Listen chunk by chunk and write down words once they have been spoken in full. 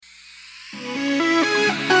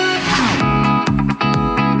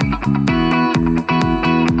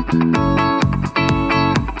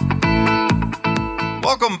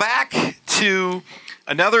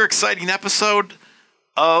Another exciting episode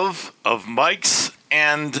of Mikes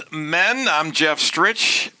and Men. I'm Jeff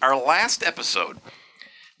Stritch. Our last episode,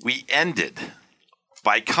 we ended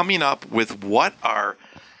by coming up with what our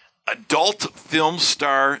adult film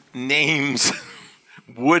star names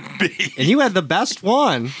would be. And you had the best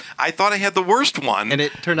one. I thought I had the worst one. And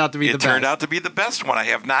it turned out to be the best. It turned out to be the best one. I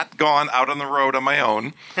have not gone out on the road on my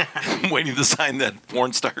own waiting to sign that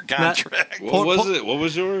porn star contract. What was it? What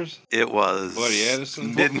was yours? It was... Buddy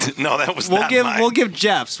Addison? No, that was not mine. We'll give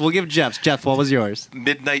Jeff's. Jeff, what was yours?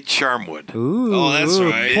 Midnight Charmwood. Ooh. Oh, that's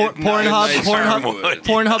right.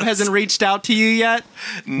 Pornhub hasn't reached out to you yet?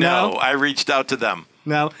 No, I reached out to them.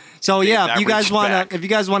 No. So yeah, if you guys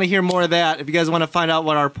want to hear more of that, if you guys want to find out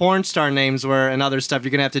what our porn star names were and other stuff,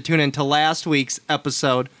 you're gonna have to tune in to last week's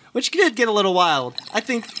episode, which did get a little wild. I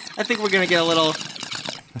think we're gonna get a little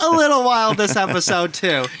wild this episode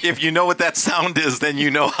too. If you know what that sound is, then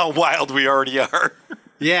you know how wild we already are.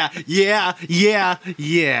 Yeah. You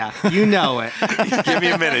know it. Give me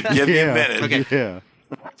a minute. Okay. Yeah.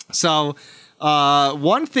 So.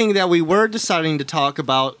 One thing that we were deciding to talk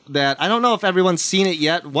about that I don't know if everyone's seen it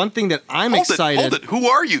yet. One thing that I'm excited. Hold it. Who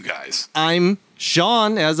are you guys? I'm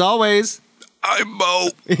Sean, as always. I'm Mo.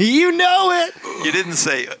 You know it. You didn't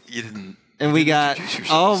say. You didn't. And we got.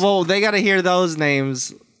 Oh well, they got to hear those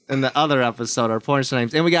names in the other episode, our porn star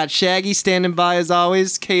names. And we got Shaggy standing by as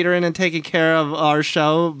always, catering and taking care of our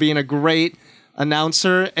show, being a great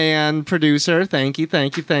announcer and producer. Thank you.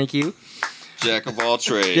 Jack of all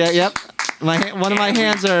trades. Yeah. Yep. One of my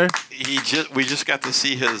hands are. We just got to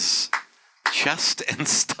see his chest and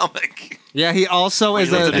stomach. Yeah, he also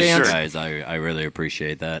is a dancer. Guys, I really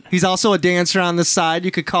appreciate that. He's also a dancer on the side.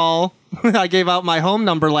 You could call. I gave out my home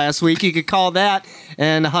number last week. You could call that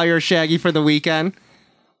and hire Shaggy for the weekend.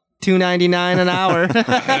 $2.99 an hour.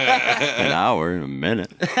 An hour, a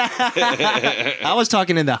minute. I was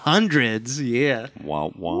talking in the hundreds. Yeah.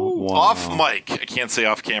 Wow. Off mic. I can't say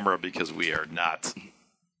off camera because we are not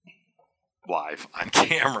live on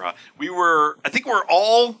camera. I think we're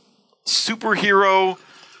all superhero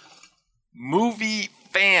movie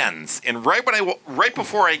fans. And right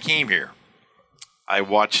before I came here, I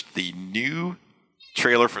watched the new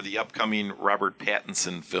trailer for the upcoming Robert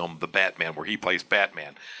Pattinson film, The Batman, where he plays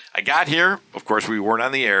Batman. I got here. Of course, we weren't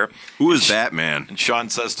on the air. Who is Batman? And Sean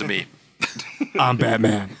says to me, I'm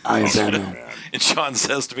Batman. I am Batman. And Sean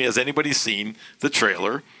says to me, has anybody seen the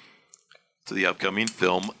trailer to the upcoming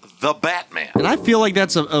film, The Batman? And I feel like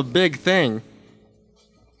that's a big thing.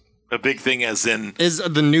 A big thing as in... Is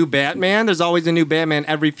the new Batman. There's always a new Batman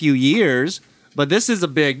every few years. But this is a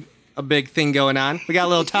big thing going on. We got a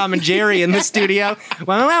little Tom and Jerry in the studio.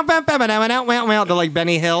 They're like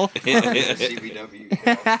Benny Hill.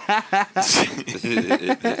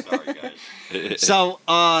 So,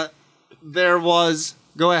 there was...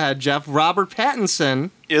 Go ahead, Jeff. Robert Pattinson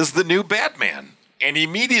is the new Batman. And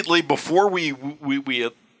immediately before we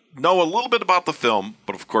know a little bit about the film,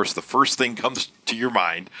 but of course the first thing comes to your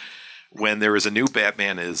mind when there is a new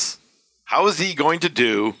Batman is, how is he going to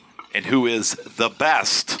do, and who is the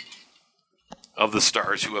best of the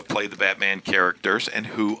stars who have played the Batman characters, and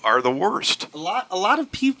who are the worst? A lot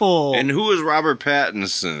of people. And who is Robert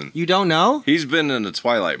Pattinson? You don't know? He's been in the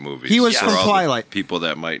Twilight movies. He was from Twilight. People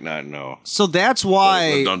that might not know. So that's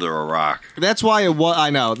why lived under a rock. That's why it was. I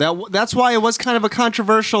know that's why it was kind of a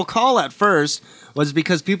controversial call at first. Was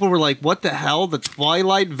because people were like, "What the hell? The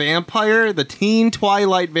Twilight vampire, the teen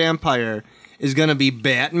Twilight vampire, is going to be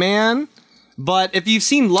Batman?" But if you've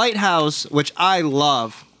seen Lighthouse, which I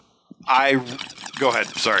love. Go ahead.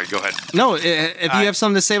 Sorry, go ahead. No, if you have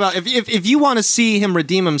something to say about if you want to see him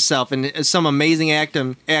redeem himself in some amazing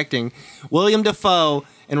acting, William Dafoe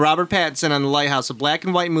and Robert Pattinson on The Lighthouse, a black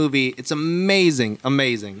and white movie, it's amazing.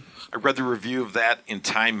 I read the review of that in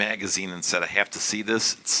Time magazine and said I have to see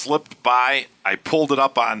this. It slipped by. I pulled it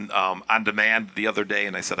up on demand the other day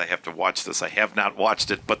and I said I have to watch this. I have not watched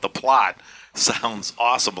it, but the plot sounds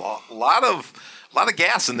awesome. A lot of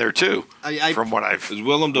gas in there too. From what I've is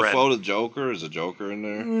Willem read. Dafoe the Joker? Is a Joker in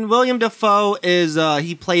there? William Dafoe is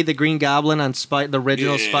he played the Green Goblin on the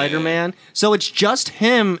original Spider-Man. So it's just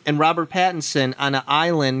him and Robert Pattinson on an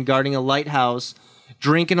island guarding a lighthouse,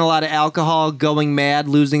 drinking a lot of alcohol, going mad,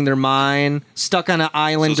 losing their mind, stuck on an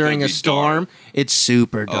island during a storm. Dark. It's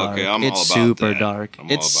super dark. Okay, I'm it's all about super that. dark. I'm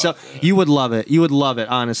all about that. You would love it. You would love it,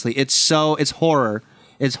 honestly. It's horror.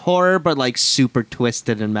 It's horror, but like super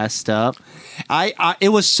twisted and messed up.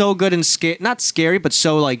 It was so good and not scary, but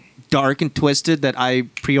so like dark and twisted that I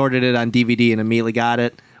pre-ordered it on DVD and immediately got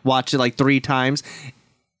it. Watched it like 3 times.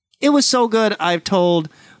 It was so good. I've told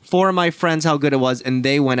 4 of my friends how good it was, and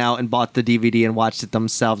they went out and bought the DVD and watched it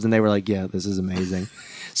themselves, and they were like, yeah, this is amazing.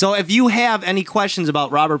 So if you have any questions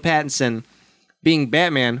about Robert Pattinson being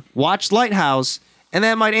Batman, watch Lighthouse, and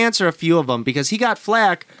that might answer a few of them, because he got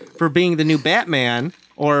flack for being the new Batman,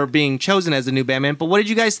 or being chosen as the new Batman. But what did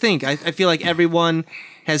you guys think? I feel like everyone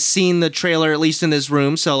has seen the trailer, at least in this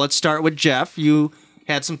room, so let's start with Jeff. You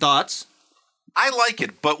had some thoughts? I like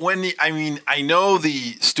it, but I know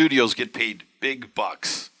the studios get paid big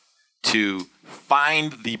bucks to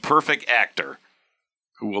find the perfect actor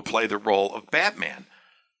who will play the role of Batman.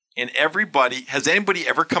 And has anybody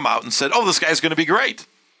ever come out and said, oh, this guy's going to be great?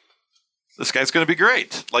 This guy's going to be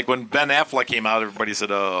great. Like when Ben Affleck came out, everybody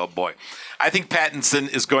said, oh, boy. I think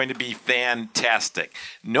Pattinson is going to be fantastic.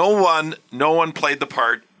 No one played the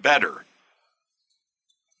part better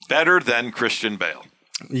than Christian Bale.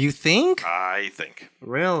 You think? I think.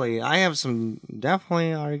 Really? I have some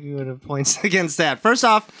definitely argumentative points against that. First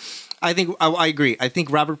off, I agree. I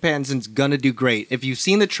think Robert Pattinson's gonna do great. If you've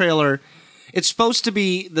seen the trailer, it's supposed to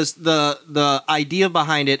be the idea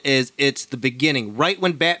behind it is it's the beginning, right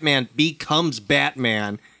when Batman becomes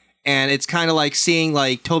Batman, and it's kind of like seeing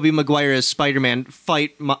like Tobey Maguire as Spider-Man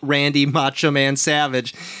fight Randy Macho Man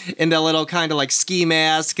Savage in that little kind of like ski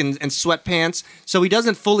mask and sweatpants. So he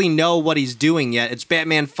doesn't fully know what he's doing yet. It's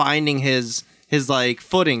Batman finding his like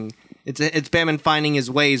footing. It's Batman finding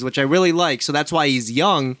his ways, which I really like. So that's why he's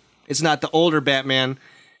young. It's not the older Batman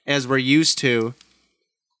as we're used to.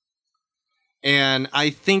 And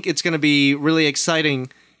I think it's going to be really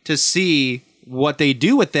exciting to see what they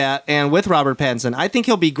do with that and with Robert Pattinson. I think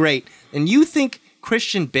he'll be great. And you think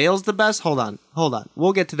Christian Bale's the best? Hold on.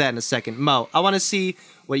 We'll get to that in a second. Mo, I want to see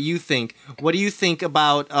what you think. What do you think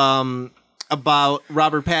about Robert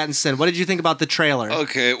Pattinson? What did you think about the trailer?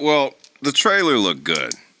 Okay, well, the trailer looked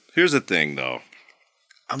good. Here's the thing, though.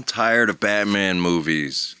 I'm tired of Batman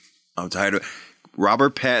movies.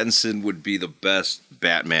 Robert Pattinson would be the best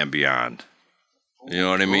Batman Beyond. You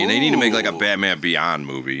know what I mean? They need to make like a Batman Beyond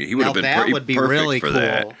movie. He would have been perfect really for cool.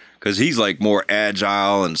 that. Because he's like more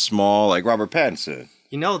agile and small, like Robert Pattinson.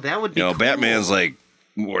 That would be cool. Batman's like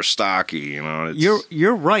more stocky,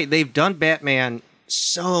 You're right. They've done Batman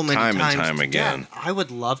so many times. Time and time again. I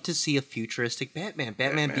would love to see a futuristic Batman.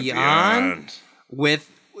 Batman Beyond.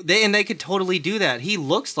 They could totally do that. He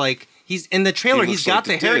looks like he's in the trailer. He's got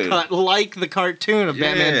the haircut like the cartoon of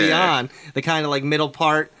Batman Beyond. The kind of like middle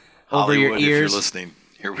part over Hollywood, your ears. If you're listening,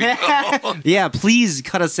 here we go. Yeah, please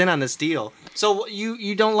cut us in on this deal. So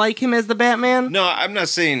you don't like him as the Batman? No, I'm not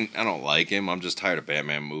saying I don't like him. I'm just tired of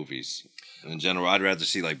Batman movies. In general, I'd rather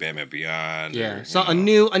see like Batman Beyond. Yeah, a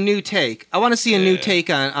new take. I want to see a new take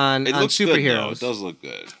on superheroes. Good, though. It does look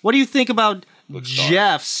good. What do you think about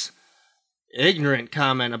Jeff's ignorant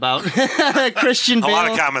comment about Christian Bale? A lot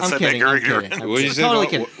of comments said that you're ignorant. What did you say? Totally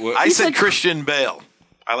kidding. I said Christian Bale.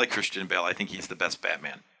 I like Christian Bale. I think he's the best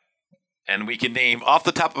Batman. And we can name, off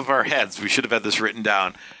the top of our heads, we should have had this written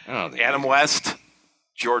down, Adam West,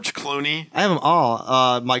 George Clooney. I have them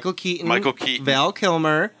all. Michael Keaton. Val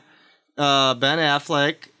Kilmer. Ben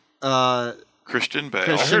Affleck. Christian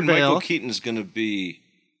Bale. I heard Michael Keaton's going to be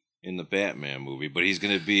in the Batman movie, but he's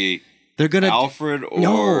going to be Alfred,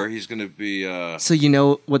 or he's going to be... So you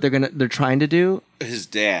know what they're trying to do? His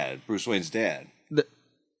dad, Bruce Wayne's dad.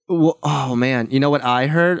 Oh man, you know what I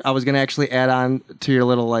heard? I was gonna actually add on to your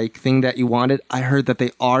little like thing that you wanted. I heard that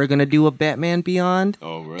they are gonna do a Batman Beyond.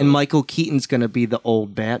 Oh really? And Michael Keaton's gonna be the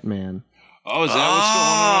old Batman. Oh, is that what's going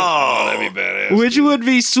on? Oh, that'd be badass. Which would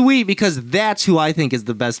be sweet because that's who I think is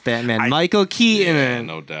the best Batman. Michael Keaton. Yeah,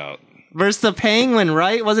 no doubt. Versus the Penguin,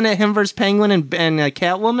 right? Wasn't it him versus Penguin and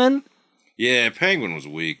Catwoman? Yeah, Penguin was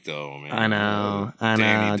weak though, man. I know.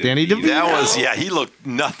 Danny DeVito. That was, he looked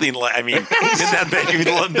nothing like, in that movie,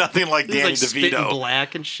 he looked nothing like Danny like spitting DeVito.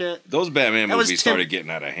 black and shit. Those Batman movies started getting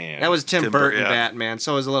out of hand. That was Tim Burton Batman,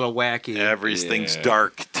 so it was a little wacky. Everything's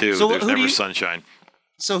dark, too. So there's never sunshine.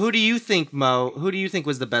 So who do you think, Mo? Who do you think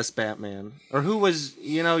was the best Batman? Or who was,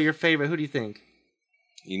 your favorite? Who do you think?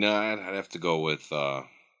 I'd have to go with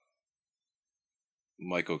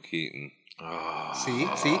Michael Keaton. See?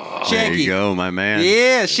 Shaggy. There you go, my man.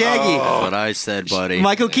 Yeah, Shaggy. That's what I said, buddy.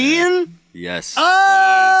 Michael Keaton? Yes.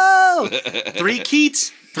 Oh! 3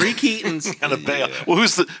 Keats. 3 Keatons. And a Bale. Well,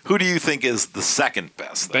 who do you think is the second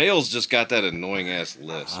best? Bale's just got that annoying ass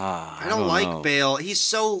list. I don't like know. Bale. He's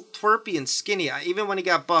so twerpy and skinny. Even when he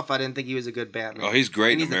got buff, I didn't think he was a good Batman. Oh, he's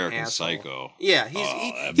great in And he's an American asshole. Psycho. Yeah,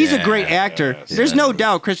 he's a great actor. yes. There's no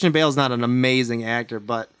doubt Christian Bale's not an amazing actor,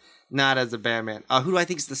 but not as a Batman. Who do I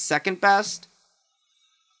think is the second best?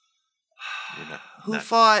 Who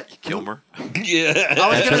fought Kilmer. Yeah.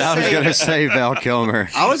 That's what I was going to say, Val Kilmer.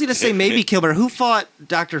 I was gonna say maybe Kilmer. Who fought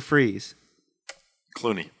Dr. Freeze?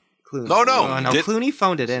 Clooney. Clooney. No. No. Clooney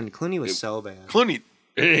phoned it in. Clooney was so bad. Clooney.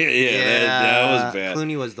 That was bad.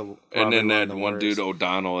 Clooney was the. And then that the one worst. dude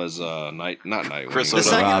O'Donnell as not Nightwing. Chris The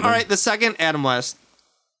second, Robin. all right. The second, Adam West.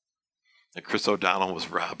 And Chris O'Donnell was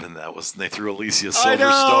Robin. They threw Alicia I know.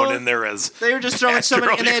 Silverstone in there as. They were just throwing so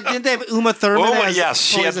many. And didn't they have Uma Thurman Oh, as yes,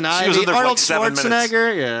 she Poison was in Ivy? there for Arnold like 7 minutes.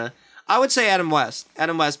 Schwarzenegger. Yeah, I would say Adam West.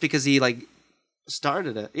 Adam West because he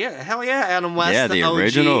started it. Yeah, hell yeah, Adam West. Yeah, the OG.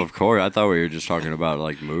 original, of course. I thought we were just talking about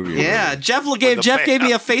like movie. Yeah, Jeff gave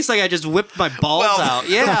me a face like I just whipped my balls out.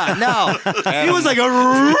 Yeah, no, he was like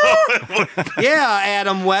yeah,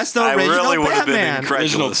 Adam West, the I original really would have been Batman.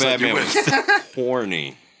 Original incredulous. Batman was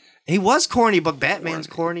corny. He was corny, but Batman's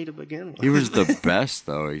corny to begin with. He was the best,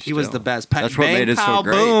 though. He was the best. That's what Bang, made it pow, so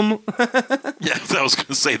great. boom. Yeah, I was going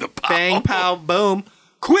to say the pow. Bang, pow, boom.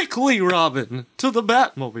 Quickly, Robin, to the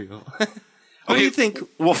Batmobile. What do you think?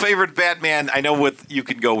 Well, favorite Batman. I know you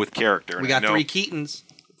could go with character. We and I got know three Keatons.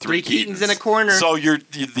 Three Keatons in a corner. So you're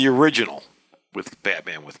the original with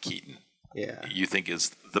Batman with Keaton. Yeah. You think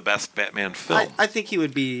is the best Batman film? I think he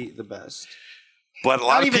would be the best. But a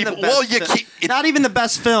lot of people. Well, you keep. Not even the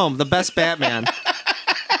best film, the best Batman.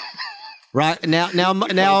 Right now,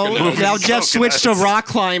 Jeff switched to rock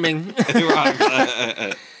climbing. You have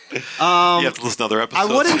to listen to other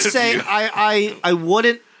episodes. I wouldn't say I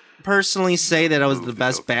wouldn't personally say that it was the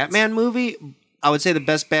best Batman movie. I would say the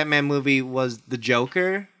best Batman movie was The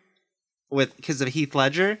Joker, because of Heath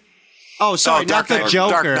Ledger. Oh, sorry, not the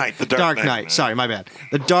Joker. The Dark Knight. Sorry, my bad.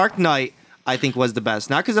 The Dark Knight, I think, was the best.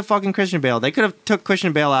 Not because of fucking Christian Bale. They could have took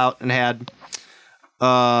Christian Bale out and had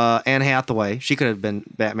Anne Hathaway. She could have been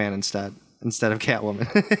Batman instead of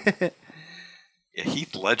Catwoman. Yeah,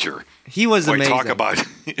 Heath Ledger. He was Boy, amazing. talk about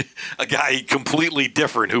a guy completely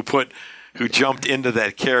different who jumped into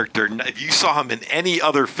that character. If you saw him in any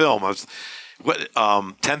other film,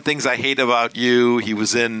 10 Things I Hate About You. He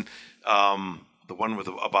was in the one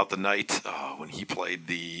about the night when he played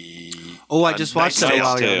the. Oh, I just watched that a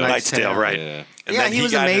while ago. Knight's Tale, right? Yeah. And Yeah, then he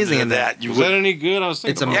was got amazing into in that. Was that any good? I was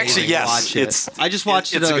thinking It's about amazing. Actually, yes, Watch it. I just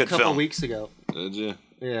watched it it's a a good couple film. weeks ago. Did you?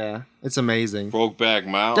 Yeah, it's amazing. Brokeback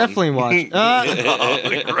Mountain. Definitely watch.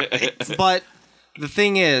 But the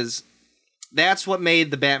thing is, that's what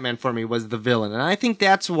made the Batman for me was the villain, and I think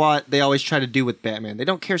that's what they always try to do with Batman. They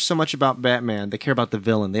don't care so much about Batman; they care about the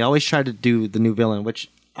villain. They always try to do the new villain, which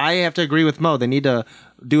I have to agree with Mo. They need to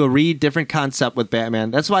do a different concept with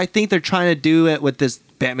Batman. That's why I think they're trying to do it with this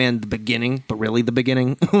Batman the beginning, but really the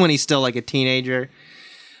beginning when he's still like a teenager.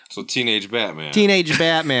 So Teenage Batman. Teenage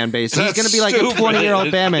Batman, basically. He's going to be like That's a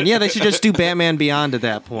 20-year-old Batman. Yeah, they should just do Batman Beyond at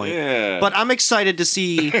that point. Yeah. But I'm excited to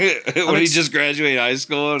see... when he just graduated high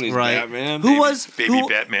school and he's Right. Batman. Who was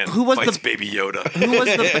Batman who was fights the Baby Yoda.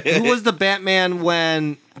 who was the Batman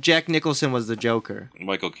when Jack Nicholson was the Joker?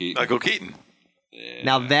 Michael Keaton. Michael Keaton. Yeah.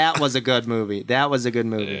 Now that was a good movie. That was a good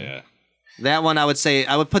movie. Yeah. That one I would say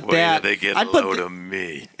I would put Wait that. till they get I'd a put load of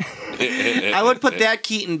me. I would put that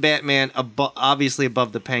Keaton Batman obviously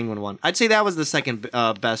above the Penguin one. I'd say that was the second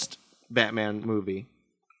best Batman movie.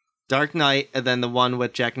 Dark Knight, and then the one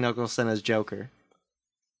with Jack Nicholson as Joker.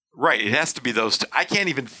 Right, it has to be those two. I can't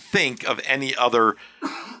even think of any other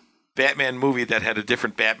Batman movie that had a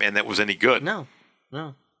different Batman that was any good. No.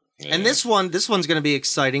 Yeah. And this one's going to be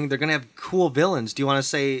exciting. They're going to have cool villains. Do you want to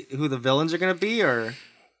say who the villains are going to be, or?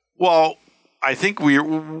 Well, I think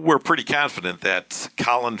we're pretty confident that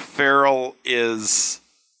Colin Farrell is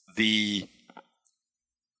the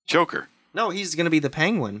Joker. No, he's going to be the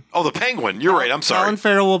Penguin. Oh, the Penguin. You're right. I'm sorry. Colin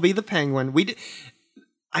Farrell will be the Penguin.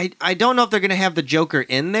 I don't know if they're going to have the Joker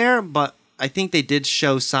in there, but I think they did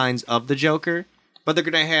show signs of the Joker. But they're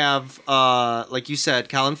going to have, like you said,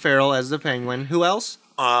 Colin Farrell as the Penguin. Who else?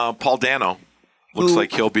 Paul Dano looks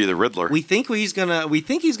like he'll be the Riddler. We think he's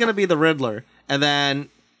gonna be the Riddler, and then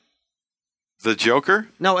The Joker.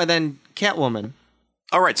 and then Catwoman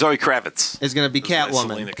All right, Zoe Kravitz is gonna be Catwoman.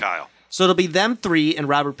 Selena Kyle. So it'll be them three and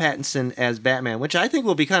Robert Pattinson as Batman, which I think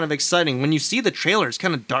will be kind of exciting. When you see the trailer, it's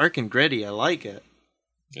kind of dark and gritty. I like it.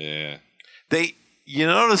 Yeah. You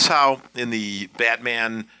notice how in the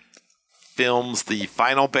Batman films, the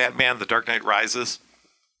final Batman, The Dark Knight Rises,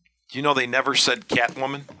 you know they never said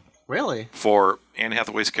Catwoman Really? for Anne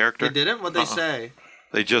Hathaway's character. They didn't? What'd they say?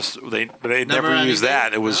 They never used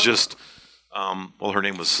that. It was No? just her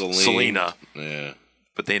name was Selena, Yeah.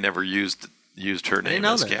 but they never used her name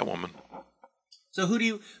know as that. Catwoman. So who do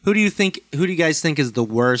you guys think is the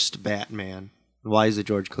worst Batman? Why is it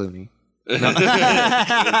George Clooney?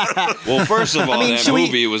 Well, first of all, mean, that should we-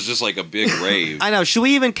 movie was just like a big rave. I know. Should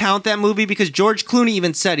we even count that movie? Because George Clooney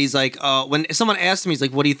even said, he's like, when someone asked him, he's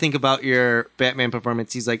like, what do you think about your Batman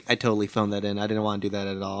performance? He's like, I totally phoned that in. I didn't want to do that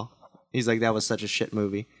at all. He's like, that was such a shit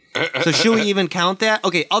movie. So should we even count that?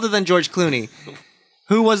 Okay, other than George Clooney,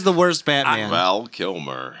 who was the worst Batman? Val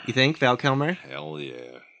Kilmer. You think Val Kilmer? Hell yeah.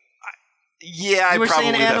 Yeah, I You were probably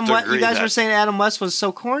saying would have Adam to West. agree You guys that. were saying Adam West was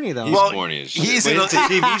so corny, though. He's Well, corny as shit. he's But in it's a- a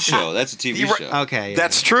TV show. That's a TV You're- show. Okay, yeah.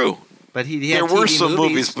 That's true. But he There had were TV some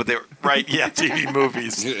movies, but they were right. Yeah, TV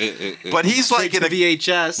movies. But he's like in to a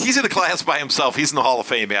VHS. he's in a class by himself. He's in the Hall of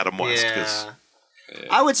Fame, Adam West. 'Cause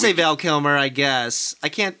I would say Val Kilmer, I guess. I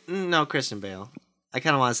can't. No, Christian Bale. I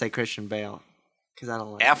kind of want to say Christian Bale because I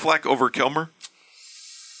don't like. Affleck over Kilmer.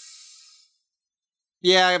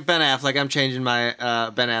 Yeah, Ben Affleck. I'm changing my.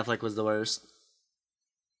 Ben Affleck was the worst.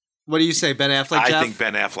 What do you say, Ben Affleck? Jeff? I think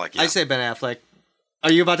Ben Affleck. Yeah. I say Ben Affleck.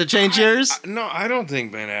 Are you about to change yours? No, I don't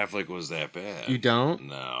think Ben Affleck was that bad. You don't?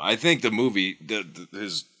 No, I think the movie,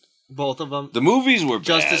 Both of them. the movies were bad.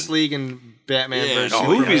 Justice League and Batman Yeah, versus the no,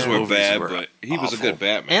 movies Superman. were bad, were but he was a awful. good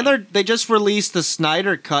Batman. And they just released the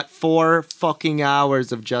Snyder cut, 4 fucking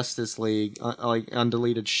hours of Justice League, like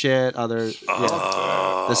undeleted shit.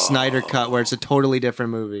 The Snyder cut, where it's a totally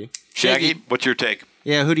different movie. Shaggy, what's your take?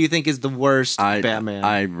 Yeah, who do you think is the worst I Batman?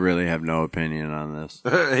 I really have no opinion on this.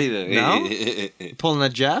 No? Pulling a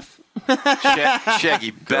Jeff?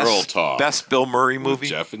 Shaggy, Girl talk. best Bill Murray movie.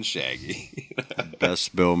 Jeff and Shaggy.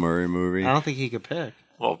 Best Bill Murray movie. I don't think he could pick.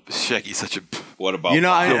 Well, Shaggy's such a. What about You know,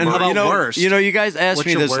 Bill and, Murray? How about you know, worst? you guys asked What's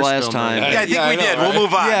me your this worst last Bill time. Murray? Yeah, I think Yeah, we I know, did. right? We'll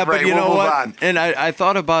move on. Yeah, but right, you know we'll what? Move on. And I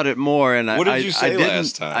thought about it more, and What did you I say didn't,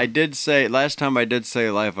 last time? I did say last time I did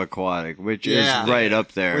say Life Aquatic, which Yeah. is right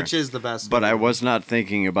up there. Which is the best. but I movie. was not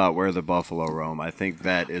thinking about Where the Buffalo Roam. I think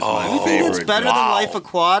that is my You think favorite. it's better Bill. than Life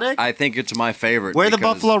Aquatic? I think it's my favorite. Where the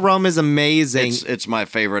because Buffalo Roam is amazing. It's my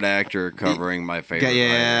favorite actor covering my favorite.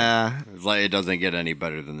 Yeah. writer. It's like, it doesn't get any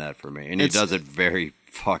better than that for me, and he It's- does it very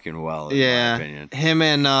fucking well. In my Yeah, opinion. him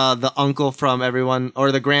and the uncle from Everyone,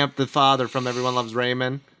 or the father from Everyone Loves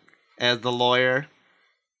Raymond, as the lawyer.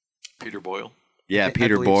 Peter Boyle. Yeah, I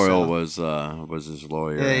Peter believe Boyle so. was his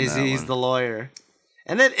lawyer. Yeah, in he's, that he's one. the lawyer,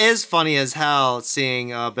 and it is funny as hell seeing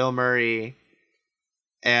Bill Murray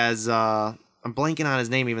as I'm blanking on his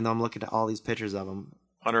name, even though I'm looking at all these pictures of him.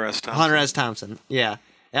 Hunter S. Thompson. Hunter S. Thompson. Yeah,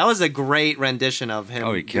 that was a great rendition of him.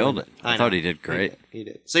 Oh, he killed doing- it. I know. thought he did great. He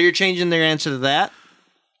did. So you're changing their answer to that?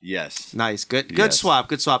 Yes, Nice. Good Yes. swap.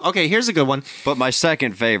 Good swap. Okay, here's a good one. but my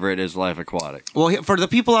second favorite is Life Aquatic. Well, for the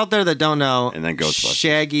people out there that don't know, And then Ghostbusters.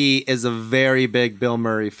 Shaggy is a very big Bill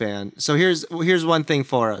Murray fan. So here's one thing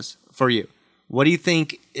for you. What do you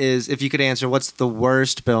think is, if you could answer, what's the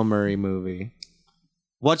worst Bill Murray movie?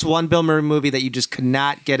 What's one Bill Murray movie that you just could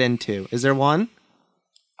not get into? Is there one?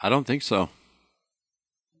 I don't think so.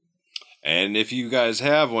 And if you guys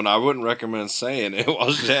have one, I wouldn't recommend saying it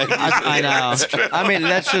while Shaggy. I know. I mean,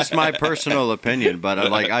 that's just my personal opinion, but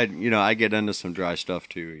I get into some dry stuff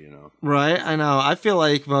too. Right? I know. I feel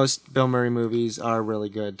like most Bill Murray movies are really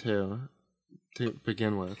good too, to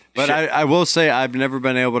begin with. But I will say I've never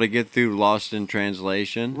been able to get through Lost in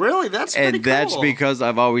Translation. Really? That's pretty And that's cool. because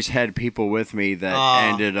I've always had people with me that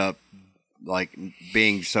Ah. ended up like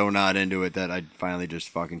being so not into it that I finally just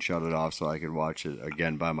fucking shut it off so I could watch it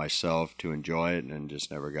again by myself to enjoy it, and just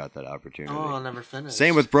never got that opportunity. Oh, I'll never finish.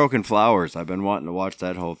 Same with Broken Flowers. I've been wanting to watch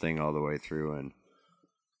that whole thing all the way through, and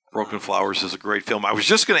Broken Flowers is a great film. I was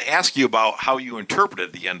just going to ask you about how you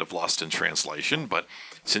interpreted the end of Lost in Translation, but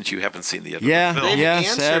since you haven't seen the end of the film, They've yeah,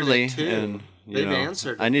 answered sadly, it, too. and They've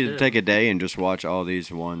answered I it, need too. to take a day and just watch all these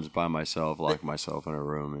ones by myself, lock myself in a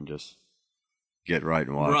room, and just get right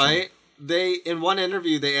and watch. 'em. Right? They in one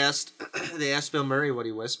interview they asked Bill Murray what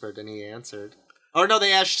he whispered, and he answered. Or no,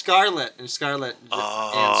 they asked Scarlett, and Scarlett answered.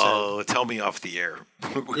 oh, tell me off the air.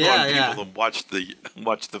 We want Yeah. people to watch the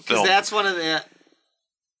Because film. that's one of the.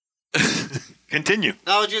 Continue.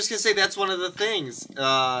 I was just gonna say that's one of the things.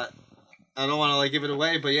 I don't want to give it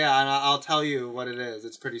away, but yeah, and I'll tell you what it is.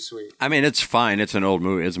 It's pretty sweet. I mean, it's fine. It's an old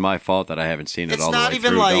movie. It's my fault that I haven't seen it It's all the not way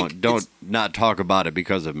even through. like- Don't not talk about it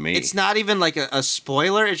because of me. It's not even like a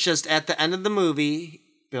spoiler. It's just at the end of the movie,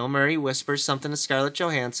 Bill Murray whispers something to Scarlett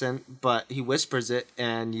Johansson, but he whispers it,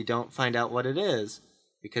 and you don't find out what it is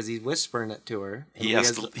because he's whispering it to her. And He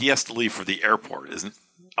has to leave for the airport, isn't?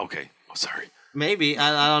 Okay. Oh, sorry. Maybe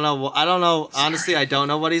I don't know. I don't know. Honestly, I don't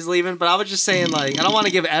know what he's leaving. But I was just saying, like, I don't want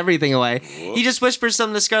to give everything away. He just whispers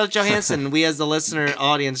something to Scarlett Johansson. And we, as the listener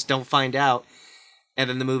audience, don't find out. And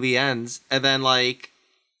then the movie ends. And then, like,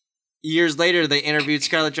 years later, they interviewed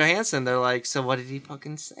Scarlett Johansson. They're like, "So what did he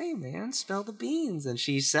fucking say, man? Spill the beans." And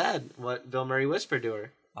she said what Bill Murray whispered to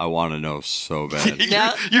her. I want to know so bad.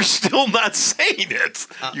 Now- You're still not saying it.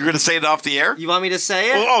 You're going to say it off the air? You want me to say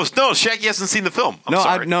it? Oh no, Shaggy hasn't seen the film. I'm No,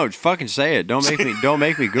 sorry. no, fucking say it. Don't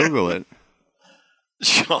make me Google it.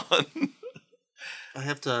 Sean. I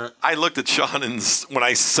have to. I looked at Sean and when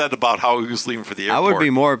I said about how he was leaving for the I airport. would be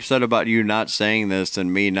more upset about you not saying this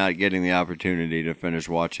than me not getting the opportunity to finish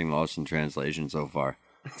watching Lost in Translation so far.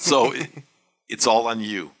 So it's all on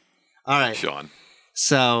you, All right. Sean.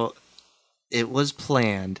 So it was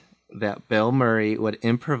planned that Bill Murray would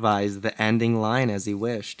improvise the ending line as he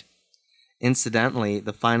wished. Incidentally,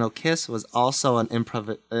 the final kiss was also an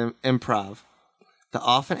improv. The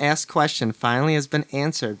often asked question finally has been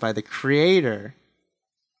answered by the creator.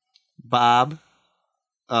 Bob,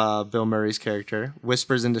 Bill Murray's character,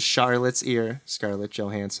 whispers into Charlotte's ear, Scarlett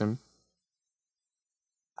Johansson,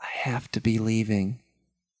 "I have to be leaving,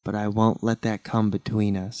 but I won't let that come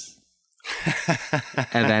between us."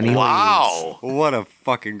 And then he leaves. Wow. What a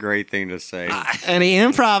fucking great thing to say. And he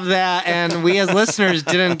improv that, and we as listeners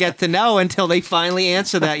didn't get to know until they finally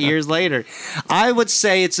answer that years later. I would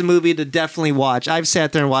say it's a movie to definitely watch. I've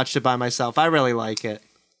sat there and watched it by myself. I really like it.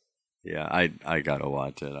 Yeah, I gotta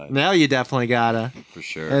watch it. Now you definitely gotta. For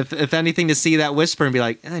sure. If anything, to see that whisper and be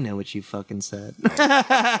like, I know what you fucking said.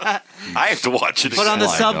 I have to watch it Put on the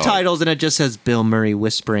again. subtitles and it just says Bill Murray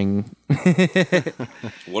whispering.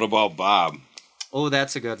 What about Bob? Oh,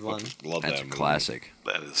 that's a good one. Love That's that a movie. classic.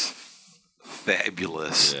 That is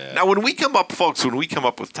fabulous. Yeah. Now, when we come up, folks, when we come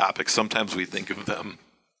up with topics, sometimes we think of them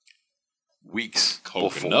weeks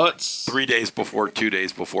Coconuts. before, 3 days before, 2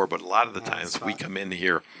 days before, but a lot of the times we come in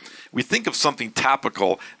here, we think of something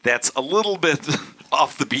topical that's a little bit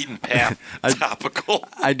off the beaten path topical.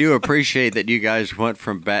 I do appreciate that you guys went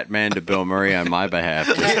from Batman to Bill Murray on my behalf.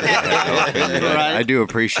 I do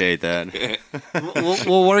appreciate that.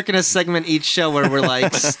 We'll work in a segment each show where we're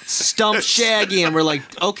like stump Shaggy, and we're like,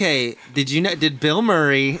 okay, did you know? Did Bill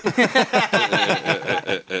Murray?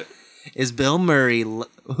 Is Bill Murray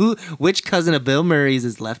which cousin of Bill Murray's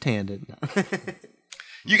is left-handed? No.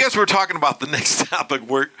 You guys were talking about the next topic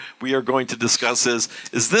we are going to discuss is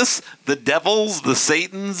this the devils, the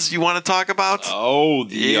Satans you want to talk about? Oh,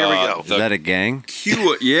 Here we go. Is that a gang?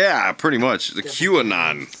 Yeah, pretty much. The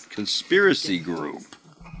QAnon conspiracy group.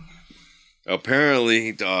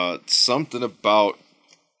 Apparently, something about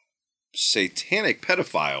satanic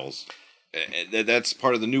pedophiles. That's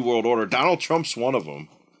part of the New World Order. Donald Trump's one of them.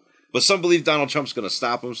 But some believe Donald Trump's going to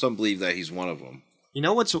stop him. Some believe that he's one of them. You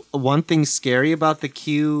know what's one thing scary about the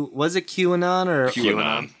Q? Was it QAnon or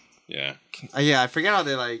QAnon. Yeah. Yeah, I forget how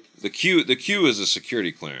they like. The Q is a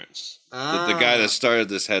security clearance. The guy that started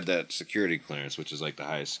this had that security clearance, which is like the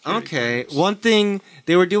highest security Okay, clearance. one thing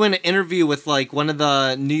they were doing an interview with like one of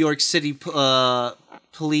the New York City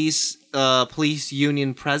police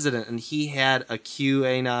union president, and he had a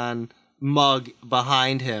QAnon mug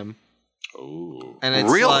behind him. Oh. And it's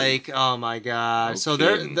Really? like, oh my god! No So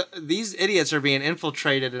kidding. these idiots are being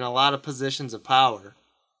infiltrated in a lot of positions of power.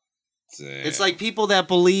 Damn. It's like people that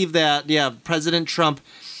believe that, yeah, President Trump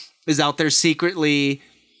is out there secretly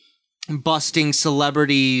busting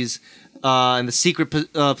celebrities and the secret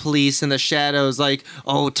police in the shadows. Like,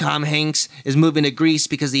 oh, Tom Hanks is moving to Greece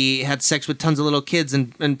because he had sex with tons of little kids,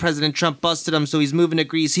 and President Trump busted him, so he's moving to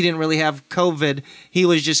Greece. He didn't really have COVID. He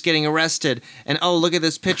was just getting arrested. And, oh, look at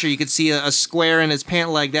this picture. You could see a square in his pant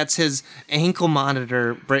leg. That's his ankle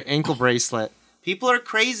monitor, ankle bracelet. People are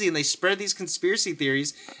crazy, and they spread these conspiracy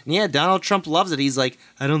theories. And yeah, Donald Trump loves it. He's like,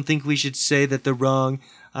 I don't think we should say that they're wrong.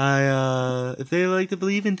 If they like to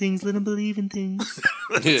believe in things, let them believe in things.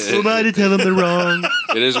 Who am I to tell them they're wrong?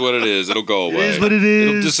 It is what it is. It'll go away. is what it is.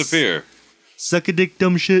 It'll disappear. Suck a dick,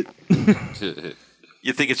 dumb shit.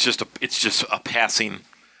 You think it's just a passing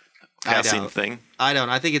don't. thing? I don't.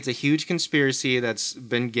 I think it's a huge conspiracy that's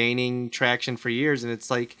been gaining traction for years, and it's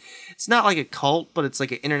like, it's not like a cult, but it's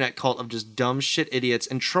like an internet cult of just dumb shit idiots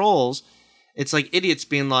and trolls. It's like idiots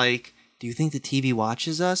being like, do you think the TV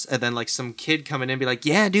watches us? And then like some kid coming in and be like,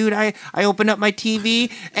 yeah, dude, I opened up my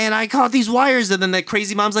TV and I caught these wires. And then that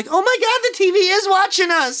crazy mom's like, oh my God, the TV is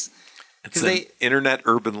watching us. It's an internet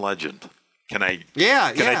urban legend. Can I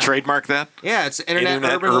trademark that? Yeah, it's an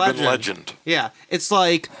internet urban legend. Yeah, it's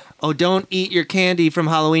like, oh, don't eat your candy from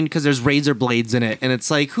Halloween because there's razor blades in it. And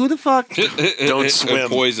it's like, who the fuck? Don't swim. And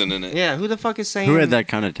poison in it. Yeah, who the fuck is saying? Who had that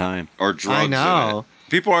kind of time? Or drugs I know. in it.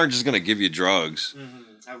 People aren't just going to give you drugs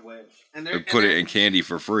I wish. And and put it in candy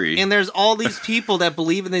for free. And there's all these people that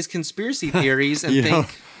believe in these conspiracy theories and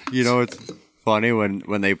think. You know, it's funny when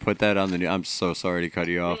they put that on the news. I'm so sorry to cut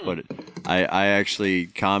you off, but I actually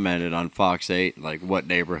commented on Fox 8, like what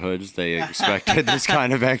neighborhoods they expected this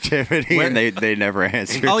kind of activity, and they never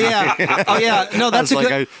answered. Oh yeah. No, that's I was a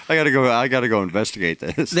good. I gotta go investigate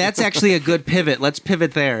this. That's actually a good pivot. Let's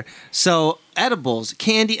pivot there. So edibles,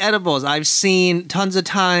 candy edibles. I've seen tons of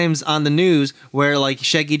times on the news where, like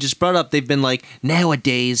Shaggy just brought up, they've been like,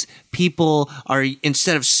 nowadays people are,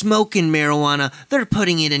 instead of smoking marijuana, they're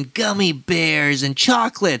putting it in gummy bears and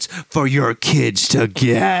chocolates for your kids to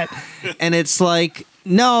get. And it's like,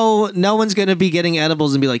 no one's gonna be getting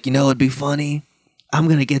edibles and be like, it'd be funny. I'm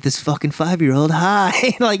gonna get this fucking 5-year-old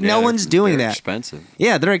high. Like, no one's doing they're that. Expensive.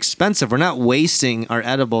 Yeah, they're expensive. We're not wasting our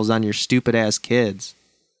edibles on your stupid ass kids.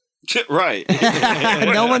 Right.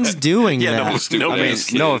 No one's doing Yeah, that. no, stupid. I mean,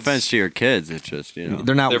 ass no kids. offense to your kids, it's just They're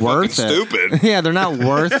not They're worth fucking it. stupid. Yeah, they're not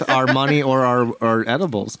worth our money or our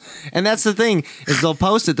edibles. And that's the thing, is they'll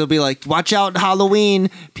post it. They'll be like, watch out, Halloween.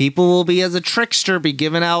 People will be, as a trickster, be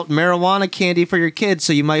giving out marijuana candy for your kids,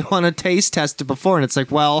 so you might want to taste test it before. And it's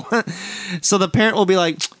like, well, so the parent will be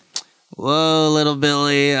like, whoa, little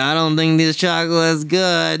Billy, I don't think this chocolate is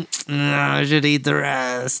good. I should eat the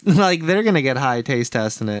rest. Like, they're going to get high taste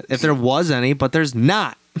testing it. If there was any, but there's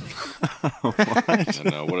not. I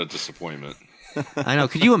know, what a disappointment. I know.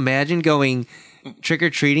 Could you imagine going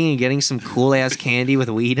trick-or-treating and getting some cool-ass candy with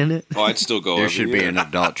weed in it? Oh, I'd still go. there every should be year. an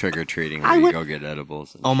adult trick or treating I where you would- go get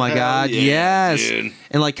edibles. Oh, my God. yeah, Yes. dude.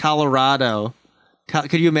 In, like, Colorado.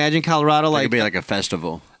 Could you imagine Colorado, It like, could be like a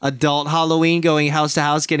festival. adult Halloween, going house to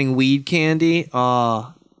house getting weed candy?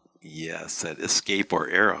 Oh. Yes, at Escape or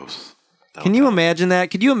Arrows. Can you imagine that?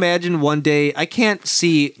 Could you imagine one day? I can't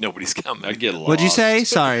see. Nobody's coming. I'd get lost. What'd you say?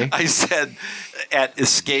 Sorry. I said at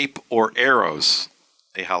Escape or Arrows,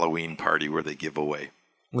 a Halloween party where they give away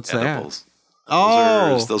What's edibles. that?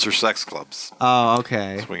 Oh. Those are sex clubs, Oh,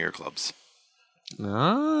 okay. swinger clubs.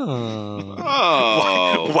 Oh.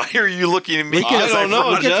 Oh. Why are you looking at me? We could- I don't know,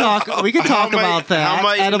 We could Jeff. talk. We could How talk might- about how that.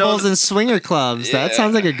 might you know Edibles that- and swinger clubs. That Yeah.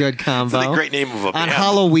 sounds like a good combo. It's a great name of a On band.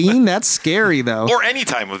 Halloween, that's scary though. Or any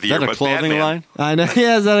time of the Is year. that a but clothing Batman. line? I know.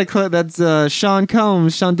 Yeah, is that a that's Sean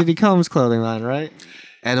Diddy Combs clothing line, right?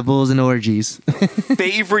 Edibles and orgies.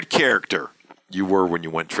 Favorite character you were when you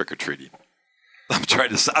went trick or treating? I'm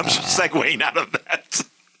segueing out of that.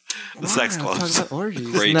 The sex Wow, clubs. talk about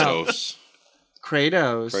orgies. No.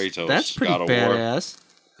 Kratos. Kratos. That's pretty God of War. badass.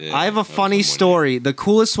 Yeah, I have a that was funny one. story. The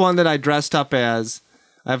coolest one that I dressed up as,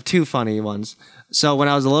 I have two funny ones. So when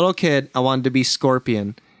I was a little kid, I wanted to be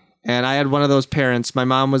Scorpion. And I had one of those parents. My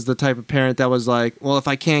mom was the type of parent that was like, well, if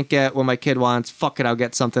I can't get what my kid wants, fuck it, I'll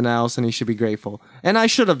get something else and he should be grateful. And I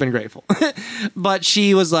should have been grateful. But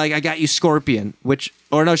she was like, I got you Scorpion,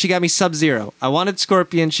 she got me Sub-Zero. I wanted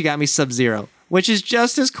Scorpion, she got me Sub-Zero, which is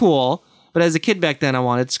just as cool. But as a kid back then, I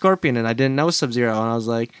wanted Scorpion and I didn't know Sub-Zero. And I was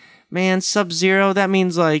like, man, Sub-Zero, that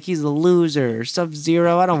means like he's a loser.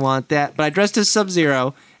 Sub-Zero, I don't want that. But I dressed as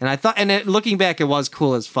Sub-Zero and I thought, looking back, it was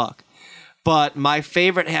cool as fuck. But my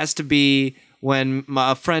favorite has to be when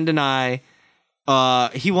my friend and I,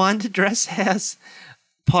 he wanted to dress as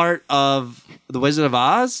part of The Wizard of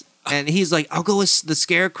Oz. And he's like, I'll go as the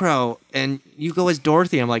Scarecrow and you go as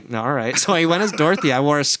Dorothy. I'm like, no, all right. So he went as Dorothy. I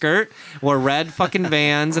wore a skirt, wore red fucking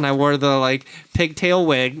Vans, and I wore the like pigtail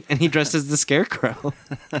wig, and he dressed as the Scarecrow.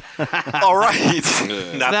 All right.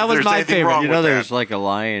 Not That was there's my anything favorite. wrong You know, with there's that. like a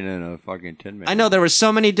lion and a fucking Tin Man. I know there were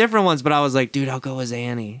so many different ones, but I was like, dude, I'll go as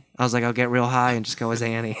Annie. I was like, I'll get real high and just go as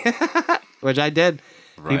Annie, which I did.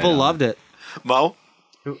 People on. loved it. Mo?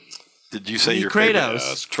 Did you say Me, your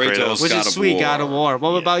Kratos. favorite? Kratos. Which God is of sweet, War. God of War. What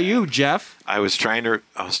about you, Jeff? I was trying to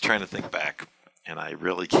think back, and I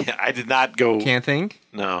really can't. I did not go. Can't think.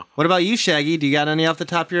 No. What about you, Shaggy? Do you got any off the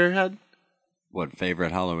top of your head What,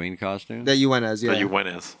 favorite Halloween costume? that you went as? Yeah, That you went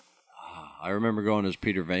as. I remember going as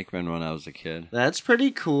Peter Venkman when I was a kid. that's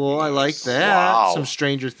pretty cool. I like that. Wow. Some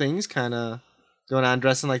Stranger Things kind of going on,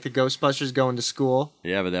 dressing like the Ghostbusters, going to school.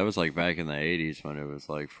 Yeah, but that was like back in the 80s when it was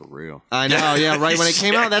like for real. I know, yeah, right when it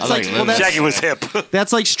came out. That's I like, like well, living. that's, Shaggy was hip.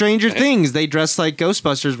 that's like Stranger Things. They dressed like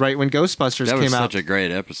Ghostbusters right when Ghostbusters That came was out. such a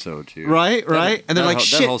great episode, too. Right. And they're like, That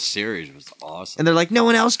shit. whole series was awesome. And they're like, no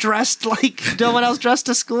one else dressed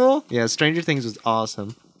to school. Yeah, Stranger Things was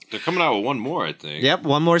awesome. They're coming out with one more, I think. Yep,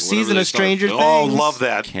 one more season they of start Stranger filming. Things. Oh, love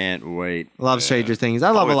that. Can't wait. Love Stranger Things. I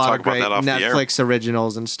love we'll a lot talk of about great that off the air. Netflix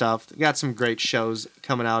originals and stuff. Got some great shows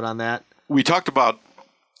coming out on that. We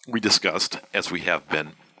discussed, as we have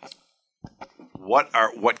been,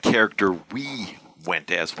 what character we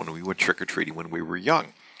went as when we went trick-or-treating when we were young.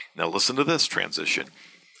 Now listen to this transition.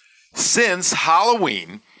 Since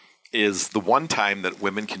Halloween is the one time that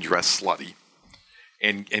women can dress slutty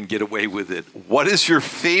and get away with it, what is your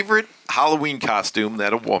favorite Halloween costume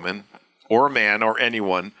that a woman or a man or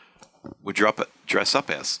anyone would you dress up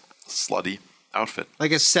as? Slutty outfit.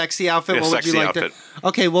 Like a sexy outfit? Yeah, What would you sexy like outfit. to...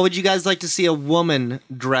 Okay, what would you guys like to see a woman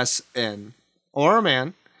dress in? Or a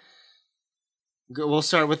man? We'll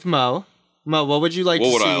start with Mo. Mo, what would you like What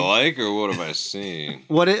to would see? I like, or what have I seen?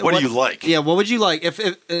 What do you like? Yeah, what would you like? If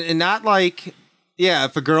and not like... Yeah,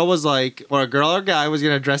 if a girl was like... Or a girl or guy was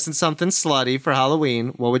going to dress in something slutty for Halloween,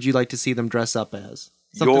 what would you like to see them dress up as?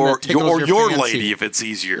 Something that tickles Your fancy. lady, if it's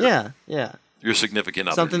easier. Yeah, yeah. Your significant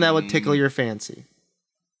other. Something that would tickle your fancy.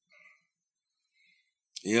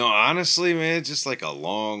 You know, honestly, man, it's just like a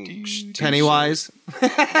long t-shirt. Pennywise.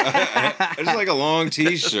 It's like a long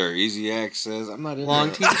t-shirt, easy access. I'm not in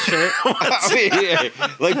Long t-shirt. I mean, yeah,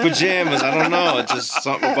 like pajamas. I don't know. It's just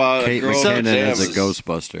something about Kate a girl McKinnon in as a pajamas.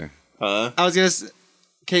 Ghostbuster. Huh? I was going to...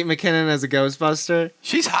 Kate McKinnon as a Ghostbuster.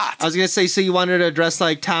 She's hot. I was going to say, so you wanted to dress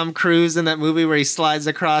like Tom Cruise in that movie where he slides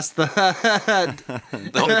across the...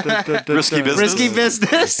 Risky business. Risky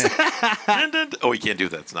business. Oh, he can't do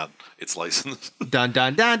that. It's not. It's licensed. Dun,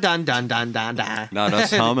 dun, dun, dun, dun, dun, dun, dun. Not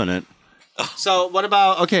us humming it. So what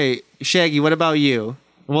about... Okay, Shaggy, what about you?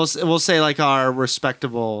 We'll say like our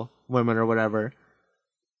respectable women or whatever.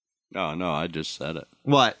 No, I just said it.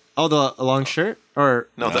 What? Oh, the long shirt? Or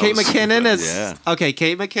No, that Kate was- McKinnon is... Yeah. Okay,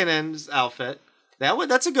 Kate McKinnon's outfit.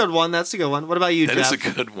 That's a good one. That's a good one. What about you, That Jeff? is a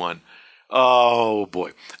good one. Oh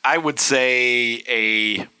boy, I would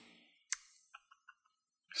say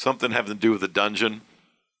something having to do with a dungeon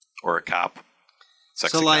or a cop.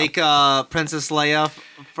 Sexy So like Princess Leia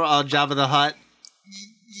for Jabba the Hutt.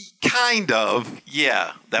 cop. Kind of,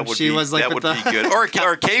 yeah. That would She be was like that with would the- be good.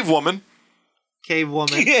 Or a cave woman. Cave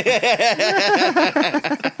woman.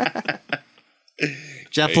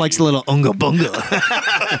 Jeff likes a little unga bunga.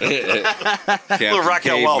 Little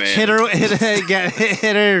Raquel Welch. hit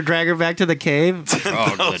her, drag her back to the cave.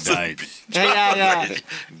 Oh, the dice. Yeah.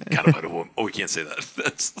 Kind of a woman. Oh, we can't say that.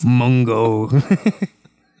 That's- Mungo.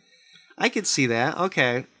 I could see that.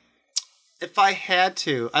 Okay. If I had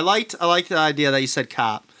to, I liked the idea that you said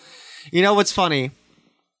cop. You know what's funny?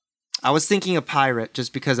 I was thinking a pirate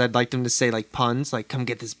just because I'd like them to say like puns, like "come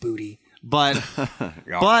get this booty." But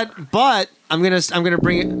but I'm gonna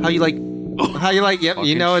bring it. How you like? Yep,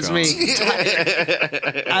 you know it's me.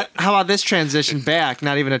 How about this transition back?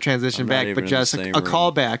 Not even a transition I'm not back, even but in just the a same room.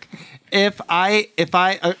 callback. If I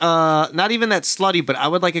not even that slutty, but I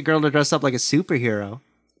would like a girl to dress up like a superhero.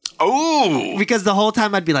 Oh, Because the whole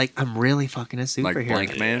time I'd be like, I'm really fucking a Like superhero.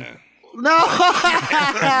 Blank Man. No.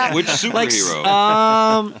 Which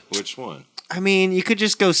superhero? Which one? I mean, you could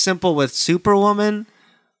just go simple with Superwoman,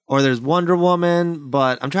 or there's Wonder Woman,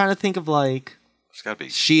 but I'm trying to think of like it's gotta be.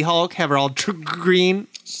 She-Hulk, have her all green.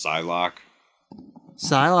 Psylocke.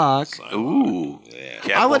 Psylocke. Ooh,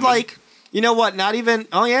 Yeah. I would Catwoman. like, you know what? Not even.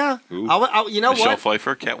 Oh yeah. Ooh. You know Michelle what?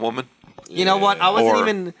 Pfeiffer, Catwoman. You know what?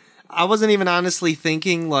 Or- I wasn't even honestly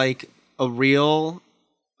thinking like a real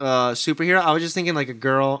superhero. I was just thinking like a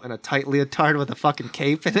girl in a tight leotard with a fucking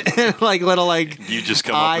cape and like little like You just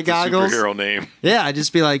come eye up with the goggles. superhero name. yeah. I'd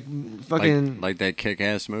just be like fucking Like that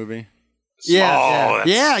kick-ass movie. Oh,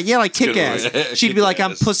 yeah, like good Kick Ass. one. She'd be like,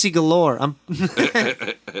 I'm Kick-Ass. pussy galore. I'm,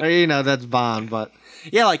 or, you know, that's Bond, but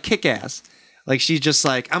yeah, like Kick Ass. Like she's just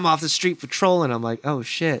like, I'm off the street patrolling. I'm like, oh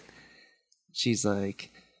shit. She's like,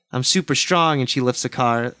 I'm super strong, and she lifts a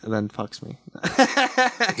car and then fucks me.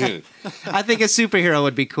 I think a superhero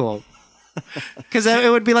would be cool. Because it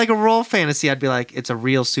would be like a role fantasy. I'd be like, it's a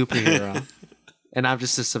real superhero. And I'm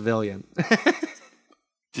just a civilian.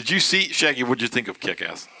 Did you see Shaggy? What'd you think of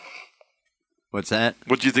Kick-Ass? What's that?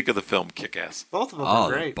 What'd you think of the film Kick-Ass? Both of them Oh,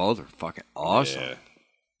 are they great. both are fucking awesome. Yeah.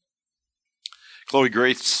 Chloe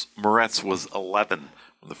Grace Moretz was 11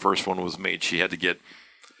 when the first one was made. She had to get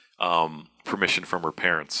permission from her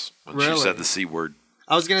parents when Really? she said the C word.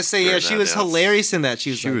 I was gonna say, yeah, During she that, was yeah. hilarious in that. She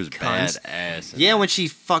was, She like, was "Cunts." badass. in Yeah, that. when she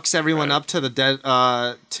fucks everyone up to the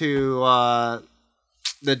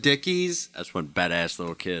the Dickies. That's one badass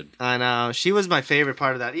little kid. I know. She was my favorite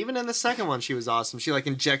part of that. Even in the second one, she was awesome. She like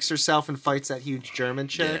injects herself and fights that huge German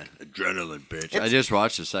chick. Yeah, adrenaline, bitch. It's- I just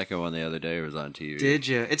watched the second one the other day. It was on TV. Did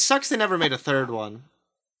you? It sucks they never made a third one.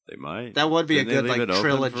 They might. That would be Didn't they a good leave like it open for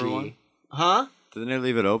one? trilogy. Huh? Didn't they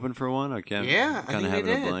leave it open for one? I can't. Yeah, I kind of think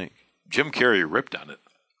they having a did. blank. Jim Carrey ripped on it.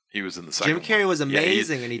 He was in the second Jim Carrey was one. Yeah,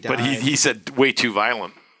 amazing and he But he, died. he said way too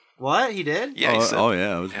violent. What? He did? Yeah, he said,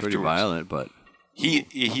 yeah, it was pretty afterwards. violent, but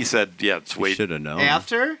He said, yeah, it's way. should have known.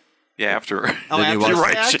 After? Yeah, after. Oh, Didn't he after watch You're the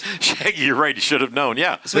right, fact? Shaggy. You're right. You should have known.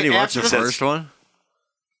 Yeah. So Did he wait, watch the after first one?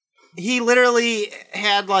 He literally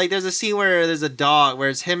had like, there's a scene where there's a dog where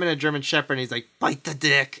it's him and a German Shepherd, and he's like, bite the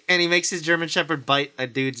dick, and he makes his German Shepherd bite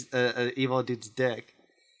a evil dude's dick.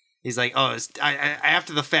 He's like, oh,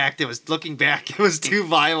 after the fact, it was looking back, it was too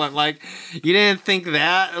violent. Like, you didn't think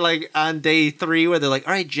that, like, on day 3 where they're like,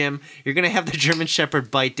 all right, Jim, you're going to have the German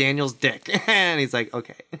Shepherd bite Daniel's dick. And he's like,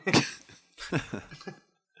 okay.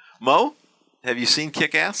 Mo, have you seen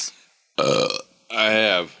Kick-Ass? I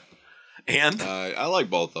have. And? I like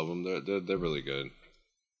both of them. They're really good.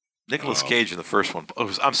 Nicolas Cage in the first one.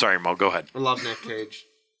 Oh, I'm sorry, Mo, go ahead. I love Nick Cage.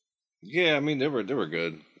 Yeah, I mean, they were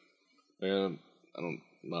good. And I'm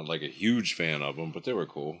not like a huge fan of them, but they were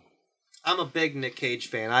cool. I'm a big Nick Cage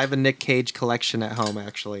fan. I have a Nick Cage collection at home,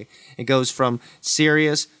 actually. It goes from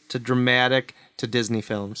serious to dramatic to Disney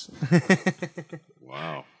films.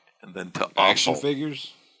 Wow. And then to Action awful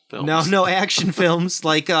figures? films. No action films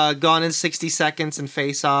like Gone in 60 Seconds and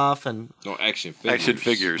Face Off and No, action figures. Action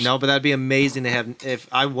figures. no, but that'd be amazing to have. If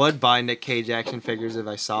I would buy Nick Cage action figures if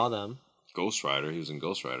I saw them. Ghost Rider. He was in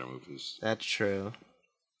Ghost Rider movies. That's true.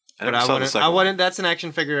 I But never saw the second I one. wouldn't. That's an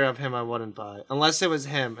action figure of him. I wouldn't buy unless it was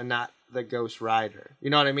him and not the Ghost Rider. You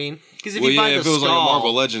know what I mean? Because if Well, you buy yeah, the if it was skull, like a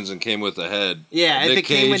Marvel Legends and came with the head. Yeah, if it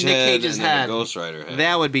came with Nick Cage's and then head, the Ghost Rider head.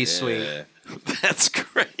 that would be sweet. Yeah. That's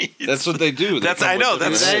great. That's what they do. They That's come I with know. the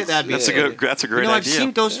That's heads. That'd be that's a sick. good. That's a great You know, I've idea.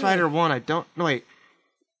 seen Ghost Rider 1. I don't. No, wait.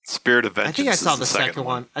 Spirit of Vengeance. I think I saw is the second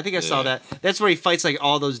one. I think I saw Yeah. that. That's where he fights like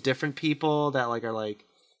all those different people that like are like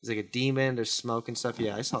he's like a demon. There's smoke and stuff.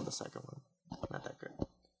 Yeah, I saw the second one. Not that good.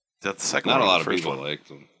 That's the second Not one. a or lot the of first people one. liked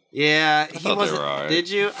them. Yeah, he thought they wasn't. were alright. Did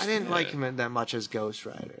you? I didn't like him that much as Ghost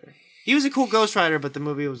Rider. He was a cool Ghost Rider, but the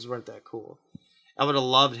movies weren't that cool. I would have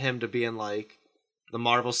loved him to be in like the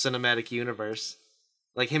Marvel Cinematic Universe,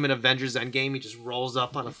 like him in Avengers Endgame. He just rolls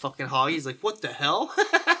up on a fucking hog. He's like, "What the hell?"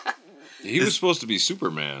 He was supposed to be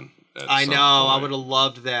Superman. I know. I would have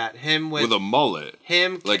loved that. Him with a mullet.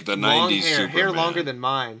 him like the long 90s hair Superman. longer than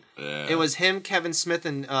mine. Yeah. It was him, Kevin Smith,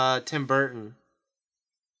 and Tim Burton.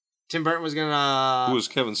 Tim Burton was gonna. Who was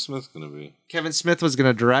Kevin Smith going to be? Kevin Smith was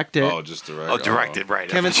gonna direct it. Oh, just direct. Oh, directed, right.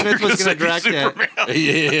 I Kevin thought you were Smith was gonna gonna say direct it.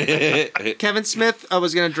 Superman. Yeah. Kevin Smith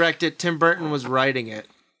was going to direct it. Tim Burton was writing it,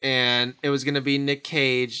 and it was going to be Nick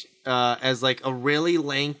Cage as like a really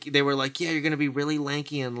lanky. They were like, "Yeah, you're going to be really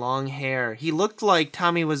lanky and long hair." He looked like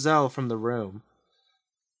Tommy Wiseau from The Room.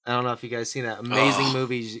 I don't know if you guys seen that amazing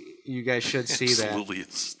movie. You guys should see that. Absolutely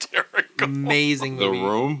hysterical. Amazing The movie.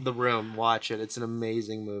 Room? The Room. Watch it. It's an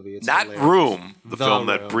amazing movie. It's Not hilarious. Room, the The film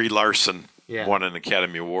that Room. Brie Larson Yeah. won an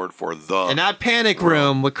Academy Award for. And not Panic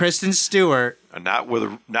Room with Kristen Stewart. Not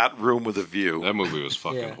Room with a View. That movie was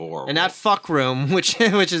fucking Yeah. horrible. And not Fuck Room, which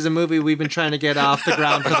is a movie we've been trying to get off the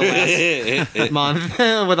ground for the last month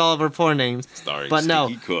with all of our poor names. Starring But no.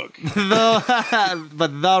 Stinky Cook.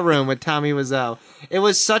 But The Room with Tommy Wiseau. It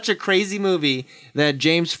was such a crazy movie that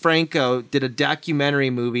James Franco did a documentary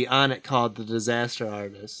movie on it called The Disaster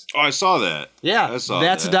Artist. Oh, I saw that. Yeah, I saw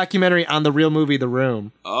that's that. a documentary on the real movie The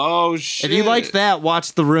Room. Oh, shit. If you liked that,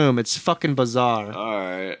 watch The Room. It's fucking bizarre. All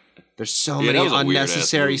right. There's so Yeah, many that was a weird-ass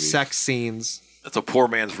unnecessary movie. sex scenes. That's a poor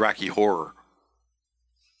man's Rocky Horror.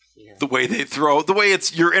 Yeah. The way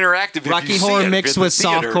you're interactive. if Rocky you see Horror it mixed in the with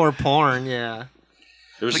theater. softcore porn, yeah.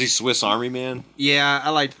 You ever see Swiss Army Man? Yeah, I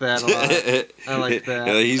liked that a lot. I liked that.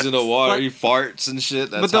 Yeah, he's in the water. But- he farts and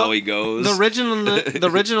shit. That's But the- how he goes. The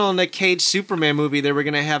original Nick Cage Superman movie, they were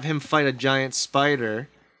gonna have him fight a giant spider,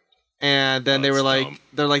 and then they were That's like, dumb.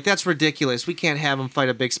 they're like, that's ridiculous. We can't have him fight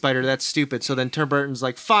a big spider. That's stupid. So then Tim Burton's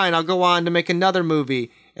like, fine, I'll go on to make another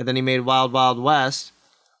movie, and then he made Wild Wild West,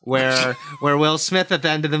 where Will Smith at the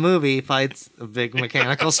end of the movie fights a big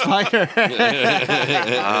mechanical spider.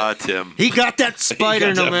 Tim. He got that spider,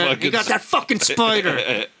 got no that man. He fucking got that fucking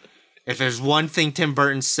spider. If there's one thing Tim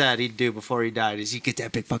Burton said he'd do before he died, is you get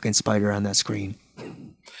that big fucking spider on that screen.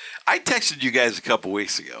 I texted you guys a couple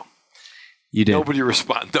weeks ago. You did. Nobody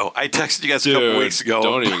responded. No, I texted you guys a couple Dude, weeks ago.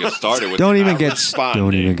 don't even get started with Don't even I'm get. responding.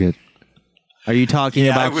 Don't even get. Are you talking I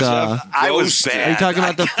about was, the? I was Ghosted. bad. Are you talking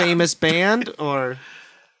about the famous band or?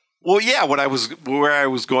 Well, yeah. Where I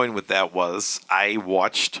was going with that was I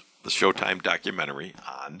watched the Showtime documentary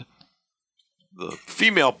on the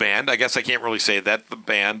female band. I guess I can't really say that. The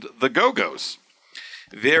band, the Go-Go's.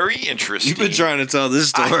 Very interesting. You've been trying to tell this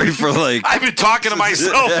story for like. I've been talking to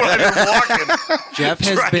myself when I've been walking. Jeff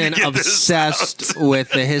has Trying to been get this obsessed with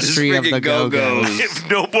the history of freaking the Go-Go's. Go-Go's. If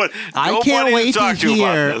nobody, I can't wait to talk to about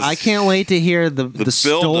hear. this. I can't wait to hear the build-up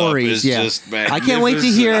stories. is Yeah, just I can't wait to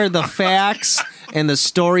magnificent. hear the facts and the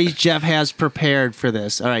stories Jeff has prepared for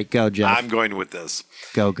this. All right, go, Jeff. I'm going with this.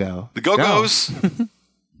 Go. The Go-Go's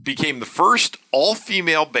became the first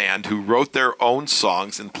all-female band who wrote their own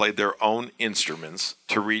songs and played their own instruments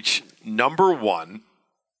to reach number 1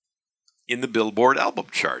 in the Billboard album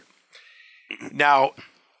chart. Now,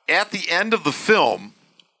 at the end of the film,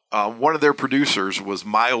 one of their producers was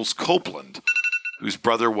Miles Copeland, whose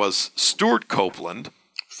brother was Stuart Copeland,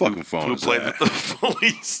 Fucking phone who is played that? with the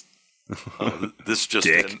police. Oh, this just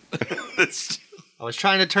Dick. in. This- I was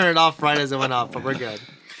trying to turn it off right as it went off, but we're good.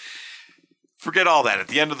 Forget all that. At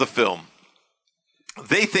the end of the film,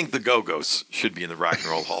 they think the Go-Go's should be in the Rock and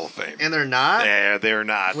Roll Hall of Fame. And they're not? They're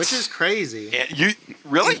not. Which is crazy. And you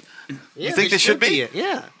really? Yeah, you think they should be?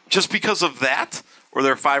 Yeah. Just because of that, or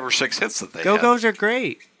there are 5 or 6 hits that they have? Go-Go's are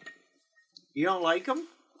great. You don't like them?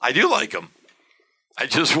 I do like them. I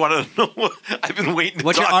just want to know. I've been waiting. To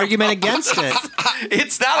What's your talk argument about against it?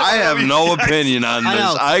 It's not. I have no opinion on I this.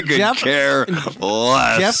 know. I could Jeff- care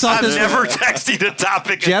less. Jeff thought I'm this never texting a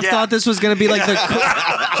topic. Jeff again. thought this was going to be like the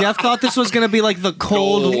Jeff thought this was going to be like the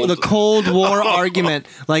Cold War argument.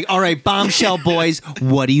 Like, all right, bombshell boys,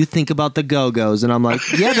 what do you think about the Go-Go's? And I'm like,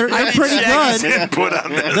 yeah, they're I need pretty Shaggy's good. input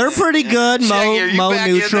on this. They're pretty good. Shaggy, are you Mo back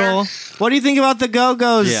in neutral. What do you think about the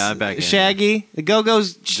Go-Go's? Yeah, I'm back in. Shaggy, the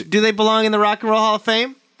Go-Go's. Do they belong in the Rock and Roll Hall of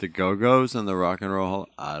Fame? The Go-Go's and the Rock and Roll Hall?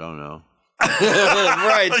 I don't know.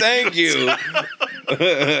 Right, thank you.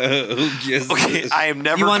 Okay, I am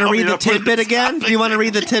never. You want to coming read the up with tidbit a again? Do you want to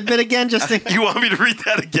read the tidbit again? Just in, You want me to read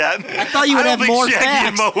that again? I thought you would don't have think more Shaggy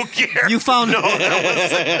facts. and Mo care. you found No,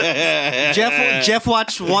 that Jeff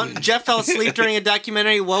watched one. Jeff fell asleep during a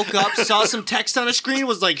documentary. Woke up, saw some text on a screen,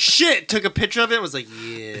 was like, "Shit!" Took a picture of it. Was like,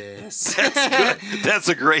 "Yes." that's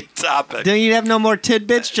a great topic. Then you have no more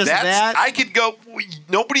tidbits. Just That's, that. I could go.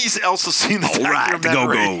 Nobody else has seen the right, the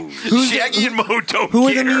documentary. Go-Go's. Shaggy and Mo don't Who are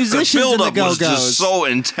the care. musicians in the Build-up was Go-Go's? just so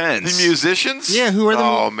intense. The musicians? Yeah, who are the-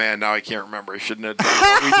 Oh man, now I can't remember. I shouldn't have done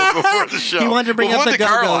what we did before the show. He wanted to bring Well, up the Linda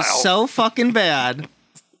Go-Go's Carlisle. so fucking bad.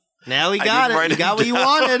 Now he I got didn't write it. He it got what he down.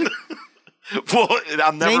 wanted. Well,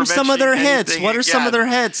 I'm never Name some of their mentioning hits. anything What are some of again.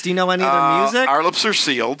 their hits? Do you know any of their music? Our Lips Are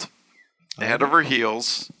Sealed, Head Over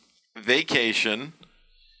Heels, Vacation,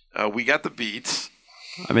 We Got the Beats.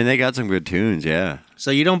 I mean, they got some good tunes, yeah.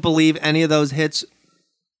 So you don't believe any of those hits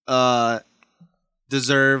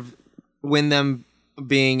win them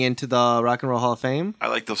being into the Rock and Roll Hall of Fame? I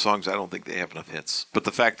like those songs. I don't think they have enough hits. But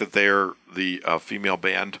the fact that they're the female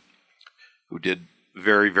band who did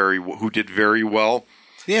very well.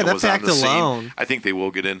 Yeah, and that was on fact the scene, alone. I think they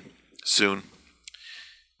will get in soon.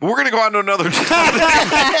 But we're going to go on to another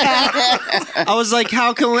I was like, how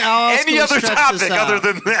else any can we other stretch topic this other out?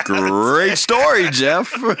 than that. Great story,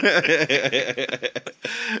 Jeff.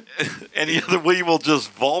 Any other? We will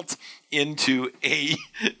just vault into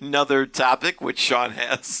another topic, which Sean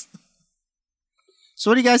has. So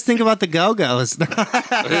what do you guys think about the Go-Go's?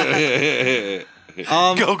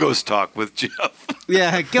 Go-Go's talk with Jeff.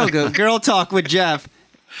 Yeah, Go-Go. Girl talk with Jeff.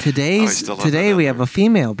 still have Today that we in have a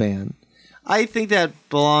female band. I think that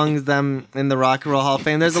belongs them in the Rock and Roll Hall of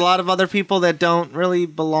Fame. There's a lot of other people that don't really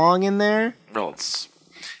belong in there. No, it's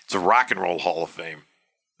a rock and roll Hall of Fame.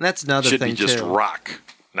 That's another Should thing be just too. rock,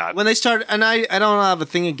 not. When they started, and I don't have a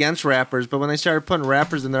thing against rappers, but when they started putting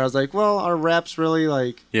rappers in there, I was like, well, are raps really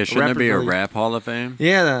like? Yeah, shouldn't there rappers be a really- rap Hall of Fame?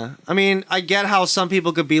 Yeah, I mean, I get how some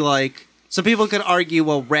people could be like, some people could argue,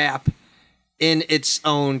 well, rap in its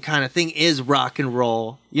own kind of thing is rock and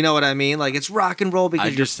roll. You know what I mean? Like, it's rock and roll because I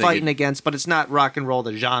you're just think fighting against, but it's not rock and roll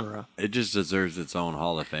the genre. It just deserves its own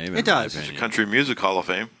Hall of Fame. It does. In my opinion. Country Music Hall of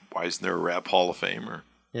Fame. Why isn't there a rap Hall of Fame? Or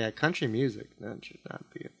Yeah, country music, that should not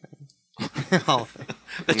be a thing. Hall of Fame.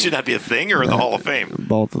 that should not be a thing, or in the Hall of Fame.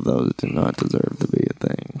 Both of those do not deserve to be a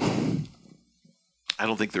thing. I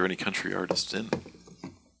don't think there are any country artists in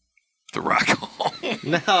the Rock Hall.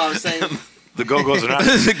 No, I'm saying The Go-Go's are not.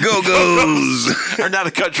 The Go-Go's. are not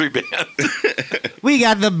a country band. we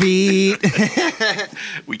got the beat.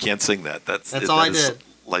 We can't sing that. That's all I is did.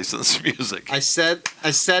 Licensed music. I said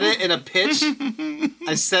it in a pitch.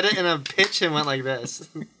 I said it in a pitch and went like this.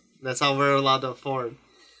 That's how we're allowed to afford.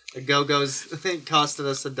 The Go-Go's costed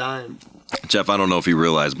us a dime. Jeff, I don't know if you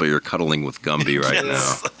realize, but you're cuddling with Gumby right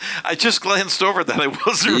Yes. I just glanced over that. I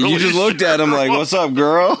wasn't now. really You just looked sure. at him like, "What's up,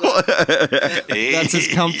 girl?" Hey, That's his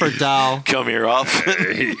comfort doll. Come here, off.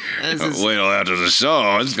 That's his- Wait till after the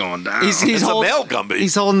show. It's going down. he's It's a hold- male Gumby.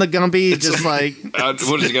 He's holding the Gumby just like What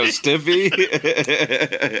has he got, a stiffy?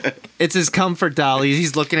 it's his comfort doll.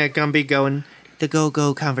 He's looking at Gumby going, the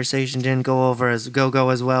Go-Go conversation didn't go over as Go-Go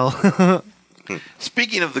as well.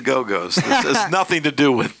 Speaking of the Go-Go's, this has nothing to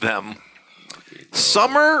do with them.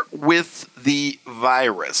 Summer with the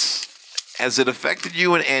virus. Has it affected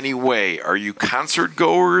you in any way? Are you concert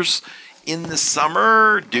goers in the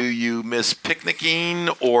summer? Do you miss picnicking?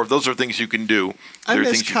 Or those are things you can do. I There are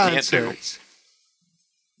miss things you can't do. concerts.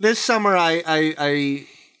 This summer, I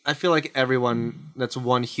I feel like that's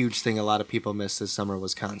one huge thing a lot of people missed this summer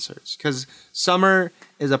was concerts. Because summer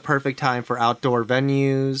is a perfect time for outdoor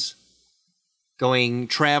venues,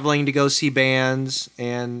 traveling to go see bands,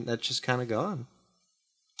 and that's just kind of gone.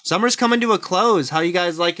 Summer's coming to a close. How you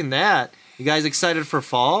guys liking that? You guys excited for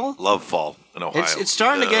fall? Love fall in Ohio. It's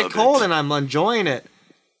starting to get Love cold, it. and I'm enjoying it.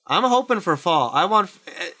 I'm hoping for fall.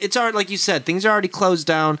 It's already, like you said, things are already closed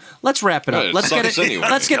down. Let's wrap it up. Yeah, it Let's get it. sucks anyway.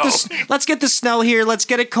 Let's get the snow here. Let's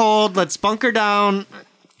get it cold. Let's bunker down.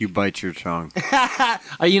 You bite your tongue.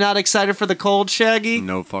 Are you not excited for the cold, Shaggy?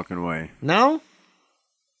 No fucking way. No.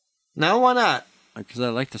 No, why not? Because I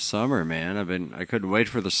like the summer, man. I couldn't wait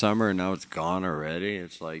for the summer, and now it's gone already.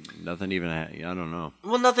 It's like nothing even. I don't know.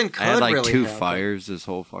 Well, nothing could I had like really 2 happen. fires this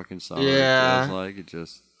whole fucking summer. Yeah. It feels like it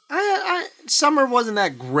just. Summer wasn't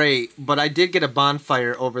that great, but I did get a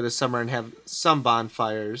bonfire over the summer and have some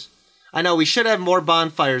bonfires. I know we should have more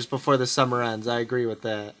bonfires before the summer ends. I agree with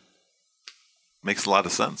that. Makes a lot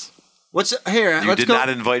of sense. Here? You Let's did go. not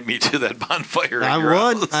invite me to that bonfire. I at your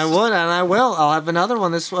would, house. and I will. I'll have another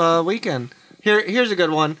one this weekend. Here's a good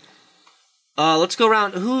one. Let's go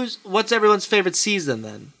around. What's everyone's favorite season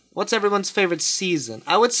then? What's everyone's favorite season?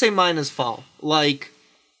 I would say mine is fall, like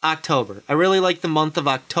October. I really like the month of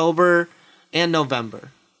October and November.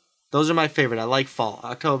 Those are my favorite. I like fall,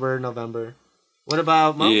 October, November. What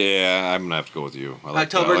about Mo? Yeah, I'm gonna have to go with you. I like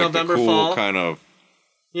October, I like November, the cool, fall. kind of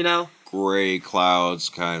You know, gray clouds,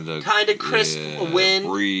 kind of crisp wind.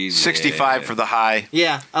 breeze. 65 for the high,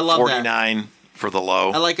 yeah, I love that. 49 for the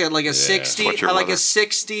low. I like a 60. Sweatshirt I like weather. a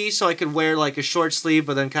 60, so I could wear like a short sleeve,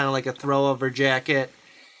 but then kind of like a throw over jacket.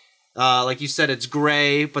 Like you said, it's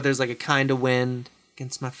gray, but there's like a kind of wind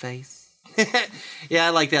against my face. Yeah, I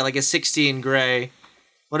like that, like a 60 in gray.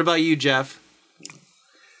 What about you, Jeff?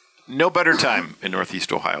 No better time in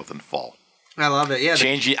Northeast Ohio than fall. I love it. Yeah,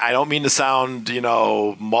 Changing. I don't mean to sound,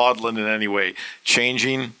 maudlin in any way.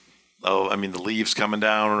 Changing. Oh, I mean the leaves coming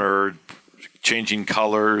down or changing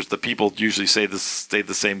colors. The people usually say this stayed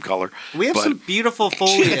the same color. we have but some beautiful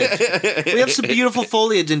foliage. We have some beautiful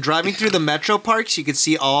foliage, and driving through the metro parks, you could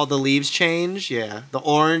see all the leaves change. Yeah, the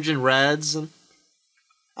orange and reds.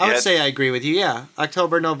 I would Yeah. say I agree with you. Yeah,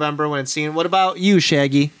 October, November when it's seen. What about you,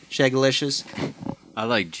 Shaggy? Shagalicious. I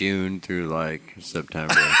like June through like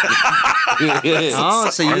September. Oh,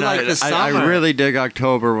 so you like the summer? I really dig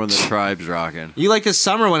October when the tribe's rocking. You like the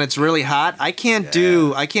summer when it's really hot. I can't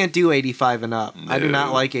do 85 and up. I do not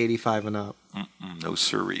No. like 85 and up. no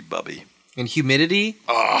siree, bubby. And humidity.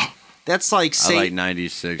 Oh, That's like I like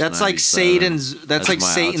 96. That's like 97. Satan's. That's like my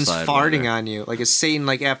Satan's outside farting weather. on you. Like a Satan.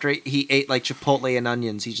 Like after he ate like Chipotle and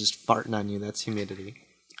onions, he's just farting on you. That's humidity.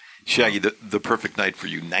 Shaggy, the perfect night for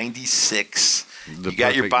you. 96. The You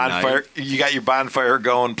got your perfect bonfire. night. You got your bonfire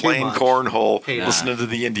going, playing much. cornhole, Hey, listening to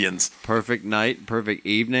the Indians. Perfect night, perfect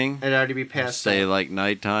evening. It'd already be past. Say that. like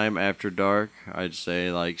nighttime after dark. I'd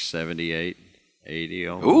say like 78, 80.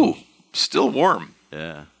 Ooh, Almost. still warm.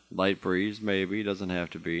 Yeah. Light breeze, maybe. Doesn't have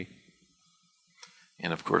to be.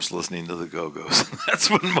 And of course, listening to the Go-Go's. That's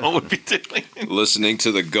what Mo would be doing. Listening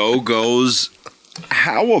to the Go-Go's.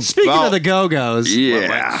 How about... Speaking of the Go-Go's, Yeah.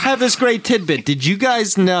 I have this great tidbit. Did you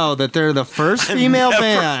guys know that they're the first female Never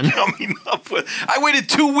band? coming up with. I waited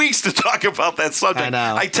 2 weeks to talk about that subject. I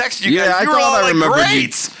know. I texted you Yeah, guys. I You were thought all I like, remembered you-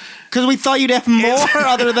 great. Because we thought you'd have more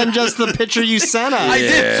other than just the picture you sent us. I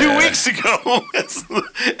did 2 Yeah. weeks ago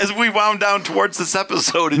as we wound down towards this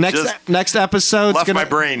episode. And just Next episode's left gonna my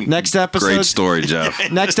brain. Next episode. Great story, Jeff.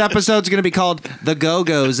 Next episode's gonna be called "The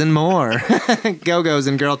Go-Go's and More." Go-Go's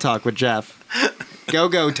and Girl Talk with Jeff.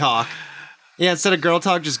 Go-Go Talk. Yeah, instead of Girl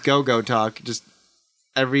Talk, just Go-Go Talk. Just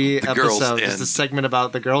every The girls episode, just and- a segment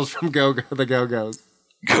about the girls from the Go-Go's.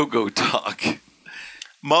 Go talk.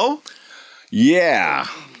 Mo? Yeah.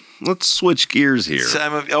 Let's switch gears here.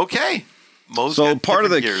 Okay. Mo's So got part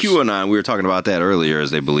of the different gears. QAnon, we were talking about that earlier,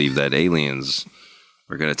 is they believe that aliens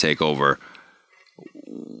are going to take over.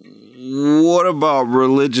 What about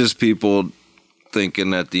religious people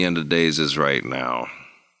thinking that the end of days is right now?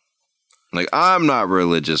 Like, I'm not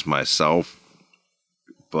religious myself,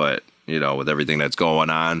 but, with everything that's going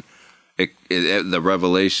on, the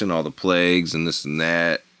revelation, all the plagues and this and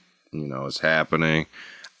that, is happening.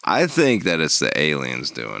 I think that it's the aliens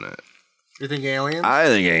doing it. You think aliens? I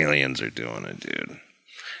think aliens are doing it, dude.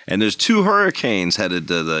 And there's 2 hurricanes headed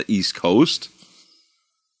to the East Coast.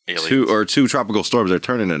 Aliens. 2 tropical storms are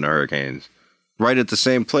turning into hurricanes. Right at the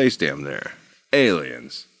same place, damn near.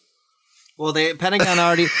 Aliens. Well, Pentagon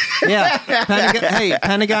already,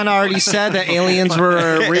 Pentagon already said that aliens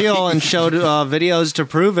were real and showed videos to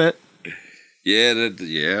prove it. Yeah,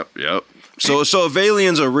 yep. So if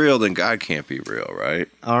aliens are real, then God can't be real, right?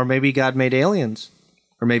 Or maybe God made aliens.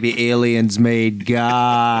 Or maybe aliens made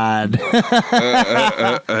God.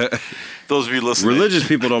 Those of you listening, Religious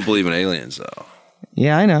people don't believe in aliens, though.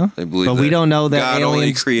 Yeah, I know. They believe but that we don't know that God only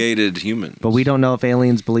aliens created humans. But we don't know if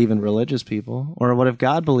aliens believe in religious people. Or what if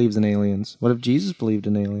God believes in aliens? What if Jesus believed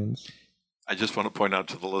in aliens? I just want to point out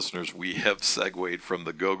to the listeners, we have segued from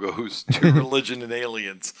the Go-Go's to religion and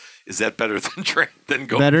aliens. Is that better than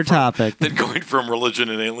going Better topic. than going from religion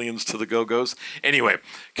and aliens to the Go-Go's? Anyway,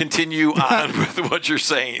 continue on with what you're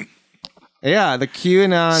saying. Yeah, the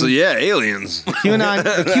QAnon. So yeah, aliens. The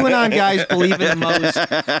QAnon guys believe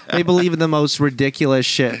in the most ridiculous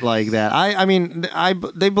shit like that.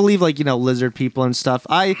 They believe lizard people and stuff.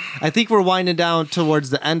 I think we're winding down towards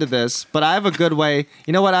the end of this, but I have a good way.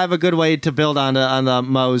 You know what? I have a good way to build on the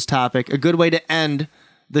Moe's topic. A good way to end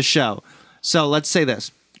the show. So let's say this: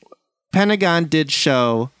 Pentagon did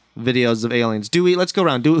show videos of aliens. Let's go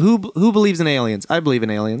around. Who believes in aliens? I believe in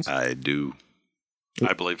aliens. I do.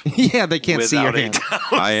 I believe. Yeah, they can't see your Without a hand.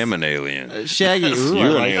 doubt. I am an alien. Shaggy, ooh, I You're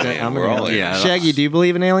an like that. alien. I'm We're an all alien. aliens. Shaggy, do you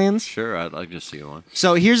believe in aliens? Sure, I'd like to see one.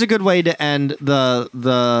 So here's a good way to end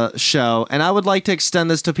the show, and I would like to extend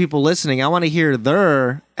this to people listening. I want to hear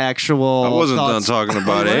their actual. I wasn't thoughts. done talking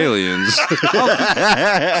about aliens.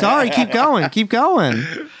 Sorry, keep going.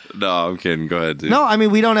 No, I'm kidding. Go ahead, dude. No, I mean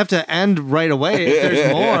we don't have to end right away. If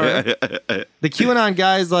there's more, the QAnon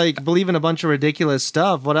guys believe in a bunch of ridiculous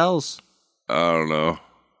stuff. What else? I don't know.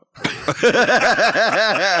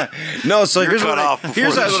 No, so here's cut what off before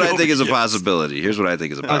here's the what I show think is a begins. possibility. Here's what I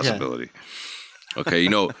think is a possibility. Okay,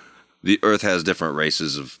 the Earth has different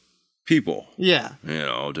races of people, Yeah.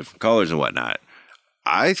 different colors and whatnot.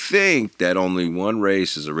 I think that only one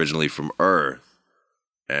race is originally from Earth,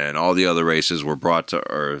 and all the other races were brought to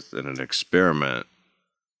Earth in an experiment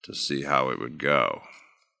to see how it would go.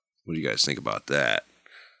 What do you guys think about that?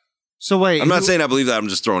 So wait, I'm not saying I believe that. I'm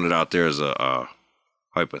just throwing it out there as a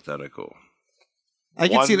hypothetical. I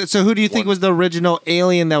can One- see that. So who do you think was the original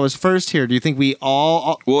alien that was first here? Do you think we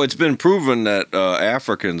all? Well, it's been proven that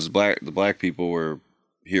Africans, the black people, were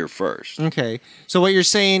here first. Okay. So what you're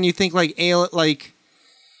saying? You think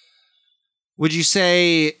would you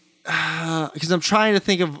say? Because I'm trying to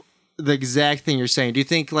think of the exact thing you're saying. Do you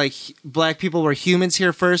think black people were humans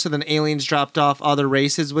here first, and then aliens dropped off other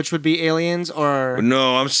races, which would be aliens, or?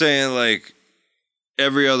 No, I'm saying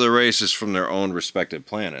every other race is from their own respective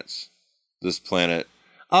planets. This planet.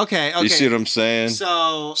 Okay. You see what I'm saying?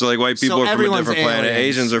 So white people are from a everyone's different planet.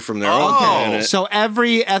 aliens. Asians are from their own planet. So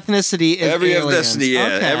every ethnicity is Every aliens. ethnicity, yeah.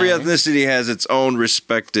 Okay. Every ethnicity has its own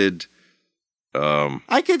respected.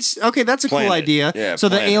 Okay, that's a cool Planet. idea. Yeah, so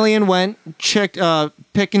planet. the alien went,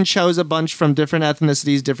 pick and chose a bunch from different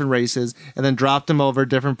ethnicities, different races, and then dropped them over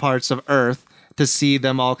different parts of Earth to see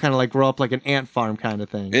them all kind of grow up like an ant farm kind of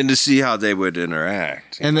thing. And to see how they would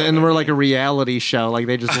interact. And then we're like a reality show,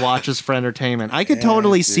 they just watch us for entertainment. I could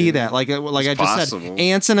totally see that, like I just possible. said,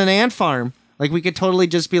 ants in an ant farm. We could totally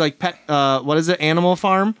just be pet. What is it? Animal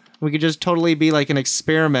farm. We could just totally be an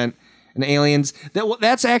experiment. And aliens.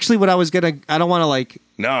 That's actually what I was gonna. I don't want to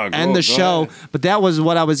end the show, but that was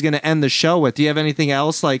what I was gonna end the show with. Do you have anything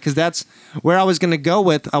else? Because that's where I was gonna go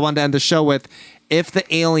with. I wanted to end the show with, if the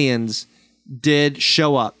aliens did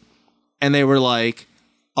show up, and they were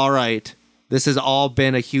all right, this has all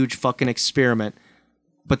been a huge fucking experiment,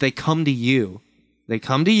 but they come to you, and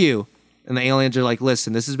the aliens are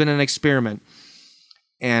listen, this has been an experiment,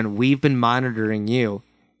 and we've been monitoring you,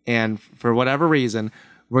 and for whatever reason,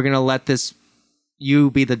 we're going to let you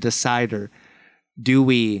be the decider. Do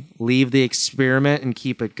we leave the experiment and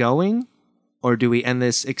keep it going? Or do we end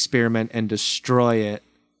this experiment and destroy it?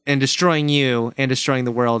 And destroying you and destroying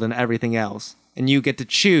the world and everything else. And you get to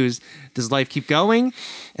choose, does life keep going?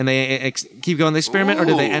 And they keep going the experiment? Or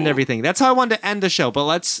do they end everything? That's how I wanted to end the show.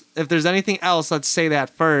 But if there's anything else, let's say that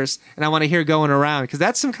first. And I want to hear going around. Because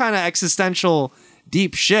that's some kind of existential,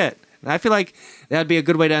 deep shit. And I feel like that'd be a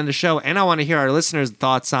good way to end the show. And I want to hear our listeners'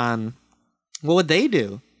 thoughts on what would they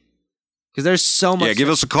do? Because there's so much. Yeah, give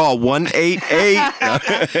us a call,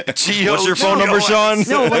 188. What's your phone number, Sean?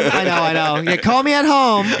 No, I know. Yeah, call me at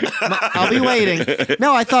home. I'll be waiting.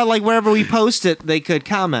 No, I thought wherever we post it, they could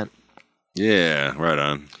comment. Yeah, right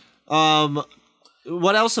on.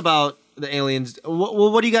 What else about the aliens?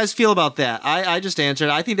 What do you guys feel about that? I just answered.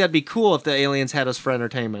 I think that'd be cool if the aliens had us for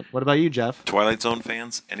entertainment. What about you, Jeff? Twilight Zone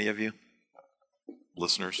fans, any of you?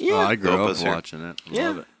 Listeners? Oh, I grew Those of up us here. watching it. Yeah.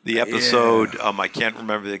 Love it. The episode, I can't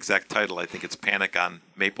remember the exact title. I think it's Panic on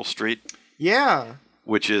Maple Street, Yeah.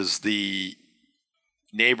 which is the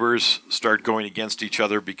neighbors start going against each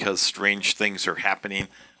other because strange things are happening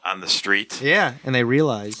on the street. Yeah, and they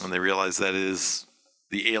realize. And they realize that it is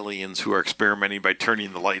the aliens who are experimenting by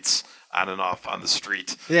turning the lights on and off on the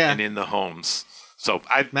street Yeah. and in the homes. So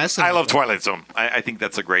I Messing love with it. Twilight Zone. I think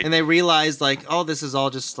that's a great. And they realized, like, oh, this is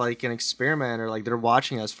all just like an experiment, or like they're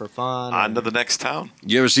watching us for fun. On or- to the next town.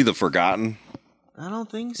 You ever see The Forgotten? I don't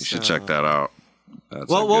think so. You should check that out. That's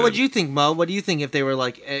Well, a what good- would you think, Mo? What do you think if they were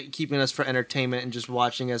like keeping us for entertainment and just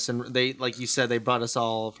watching us, and they, like you said, they brought us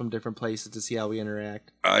all from different places to see how we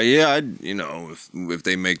interact? Yeah, if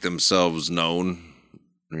they make themselves known,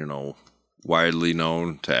 widely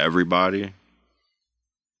known to everybody.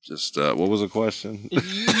 Just what was the question?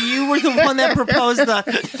 You were the one that proposed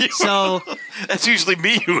the. So That's usually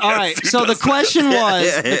me who. all right. So the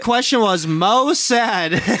question was, Mo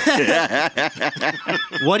said,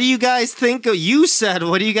 "What do you guys think?" You said,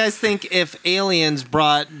 "What do you guys think if aliens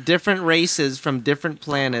brought different races from different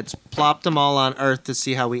planets, plopped them all on Earth to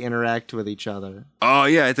see how we interact with each other?" Oh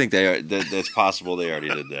yeah, I think that's possible. They already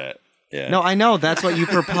did that. Yeah. No, I know that's what you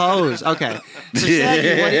proposed. Okay. So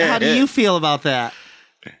Shaggy, how do you feel about that?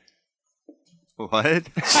 What?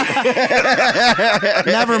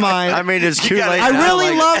 Never mind. I mean, it's too late. I now, really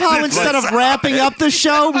like- love how instead of wrapping up the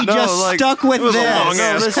show, we just like, stuck with it was a this.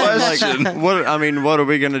 long-ass listen, question. like, what are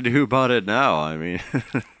we gonna do about it now? I mean,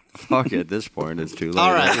 fuck. At this point, it's too late.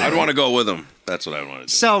 All right. I'd want to go with them. That's what I want to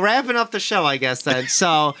do. So wrapping up the show, I guess then.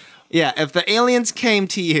 So yeah, if the aliens came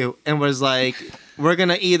to you and was like, "We're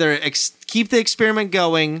gonna either keep the experiment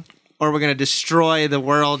going, or we're gonna destroy the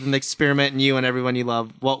world and the experiment and you and everyone you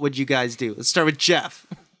love," what would you guys do? Let's start with Jeff.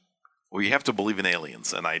 Well, you have to believe in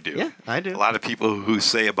aliens, and I do. Yeah, I do. A lot of people who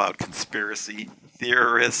say about conspiracy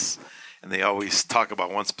theorists, and they always talk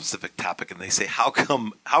about one specific topic, and they say, how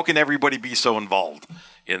can everybody be so involved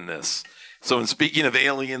in this? So in speaking of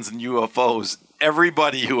aliens and UFOs,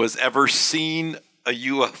 everybody who has ever seen a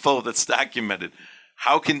UFO that's documented,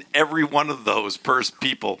 how can every one of those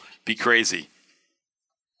people be crazy?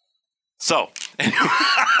 So,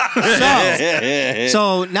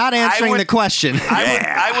 So not answering the question.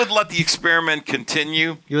 I would let the experiment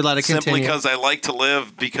continue. You would let it simply continue. because I like to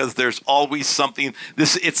live. Because there's always something.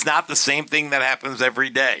 It's not the same thing that happens every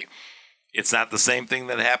day. It's not the same thing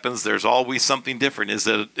that happens. There's always something different. Is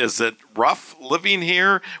it rough living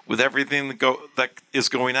here with everything that is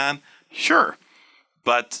going on? Sure,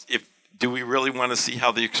 but do we really want to see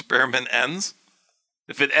how the experiment ends?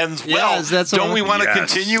 If it ends well, Yes, that's what don't we want to Yes.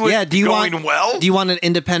 continue it Yeah, do you going want well? Do you want an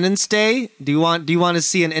Independence Day? Do you want to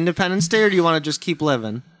see an Independence Day, or do you want to just keep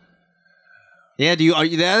living? Yeah,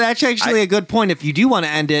 that's actually a good point. If you do want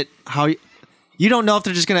to end it, you don't know if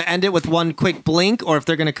they're just going to end it with one quick blink, or if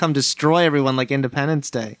they're going to come destroy everyone like Independence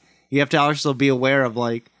Day. You have to also be aware of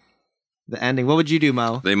like the ending. What would you do,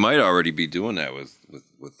 Mo? They might already be doing that with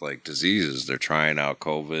like diseases. They're trying out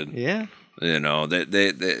COVID. Yeah.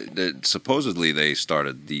 They supposedly they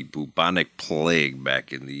started the bubonic plague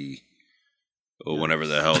back in the whenever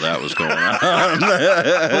the hell that was going on.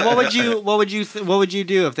 But what would you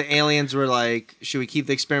do if the aliens were like, should we keep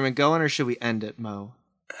the experiment going or should we end it, Mo?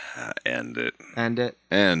 End it. End it.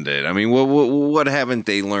 End it. I mean, what haven't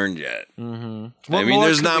they learned yet? Mm-hmm. I mean,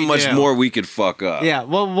 there's not much more we could fuck up. Yeah.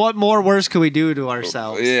 Well, what more worse could we do to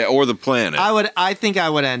ourselves? Yeah, or the planet. I think I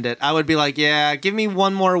would end it. I would be like, yeah, give me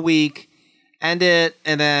one more week, end it,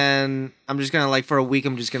 and then I'm just gonna like for a week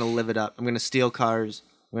I'm just gonna live it up. I'm gonna steal cars.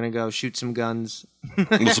 I'm gonna go shoot some guns.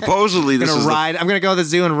 Well, supposedly I'm this gonna is ride. I'm gonna go to the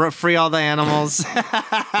zoo and free all the animals.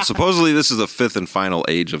 supposedly this is the fifth and final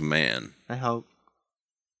age of man. I hope.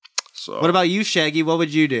 So What about you, Shaggy? What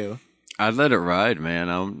would you do? I'd let it ride, man.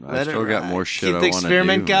 I still got more shit Keep I the want to do.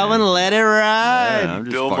 experiment going. man. Let it ride. Yeah, I'm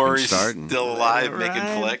just Bill fucking Murray's starting. still alive, Right.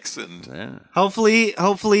 making flicks, and Yeah. Hopefully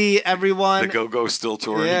the everyone. Go-Go still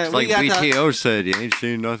touring. Yeah. It's like We got BTO said, you ain't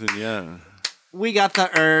seen nothing yet. We got the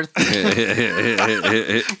Earth.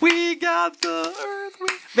 We got the Earth.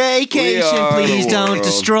 Vacation, We are please the don't world.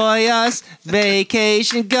 destroy us.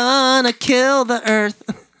 Vacation, gonna kill the Earth.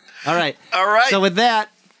 All right. All right. So with that,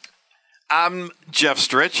 I'm Jeff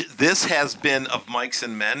Stritch. This has been Of Mikes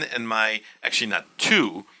and Men, and my, actually not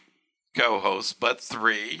two co-hosts, but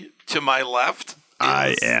three. To my left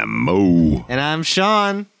is am Mo. and I'm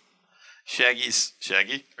Sean. Shaggy,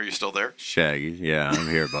 are you still there? Shaggy, yeah, I'm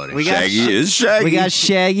here, buddy. We got Shaggy is Shaggy. we got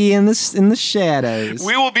Shaggy in the shadows.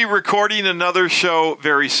 We will be recording another show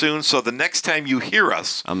very soon, so the next time you hear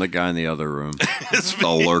us, I'm the guy in the other room.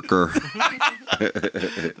 the lurker.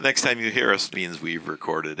 next time you hear us means we've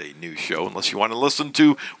recorded a new show, unless you want to listen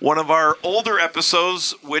to one of our older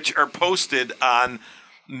episodes, which are posted on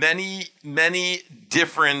many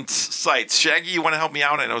different sites. Shaggy, you want to help me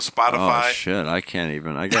out? I know Spotify. Oh shit, I can't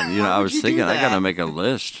even. I got. I would was you do thinking I that? gotta make a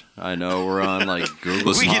list. I know we're on like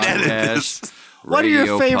Google We can edit this. Podcasts, What are your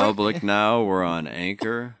Radio favorite- Public now. We're on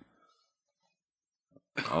Anchor.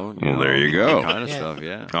 Oh, Well, there you go. Kind of Yeah. stuff,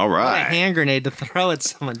 yeah. All What a right. hand grenade to throw at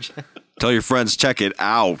someone. Tell your friends, check it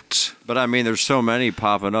out. But I mean, there's so many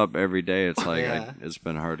popping up every day. It's like Yeah. it's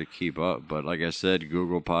been hard to keep up. But like I said,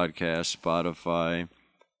 Google Podcasts, Spotify,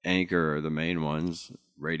 Anchor are the main ones.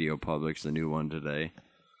 Radio Public's the new one today.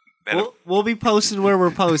 We'll be posted where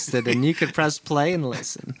we're posted, and you can press play and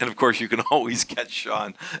listen. And of course, you can always catch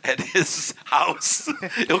Sean at his house.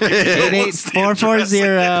 He'll give you the address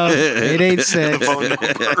 88440-886. and the phone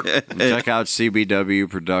number. Check out CBW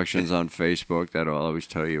Productions on Facebook. That'll always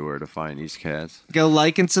tell you where to find these cats. Go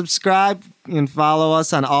like and subscribe and follow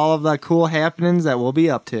us on all of the cool happenings that we'll be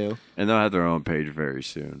up to. And they'll have their own page very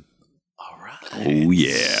soon. All right. Oh,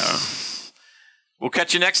 yeah. We'll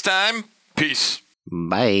catch you next time. Peace.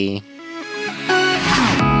 Bye.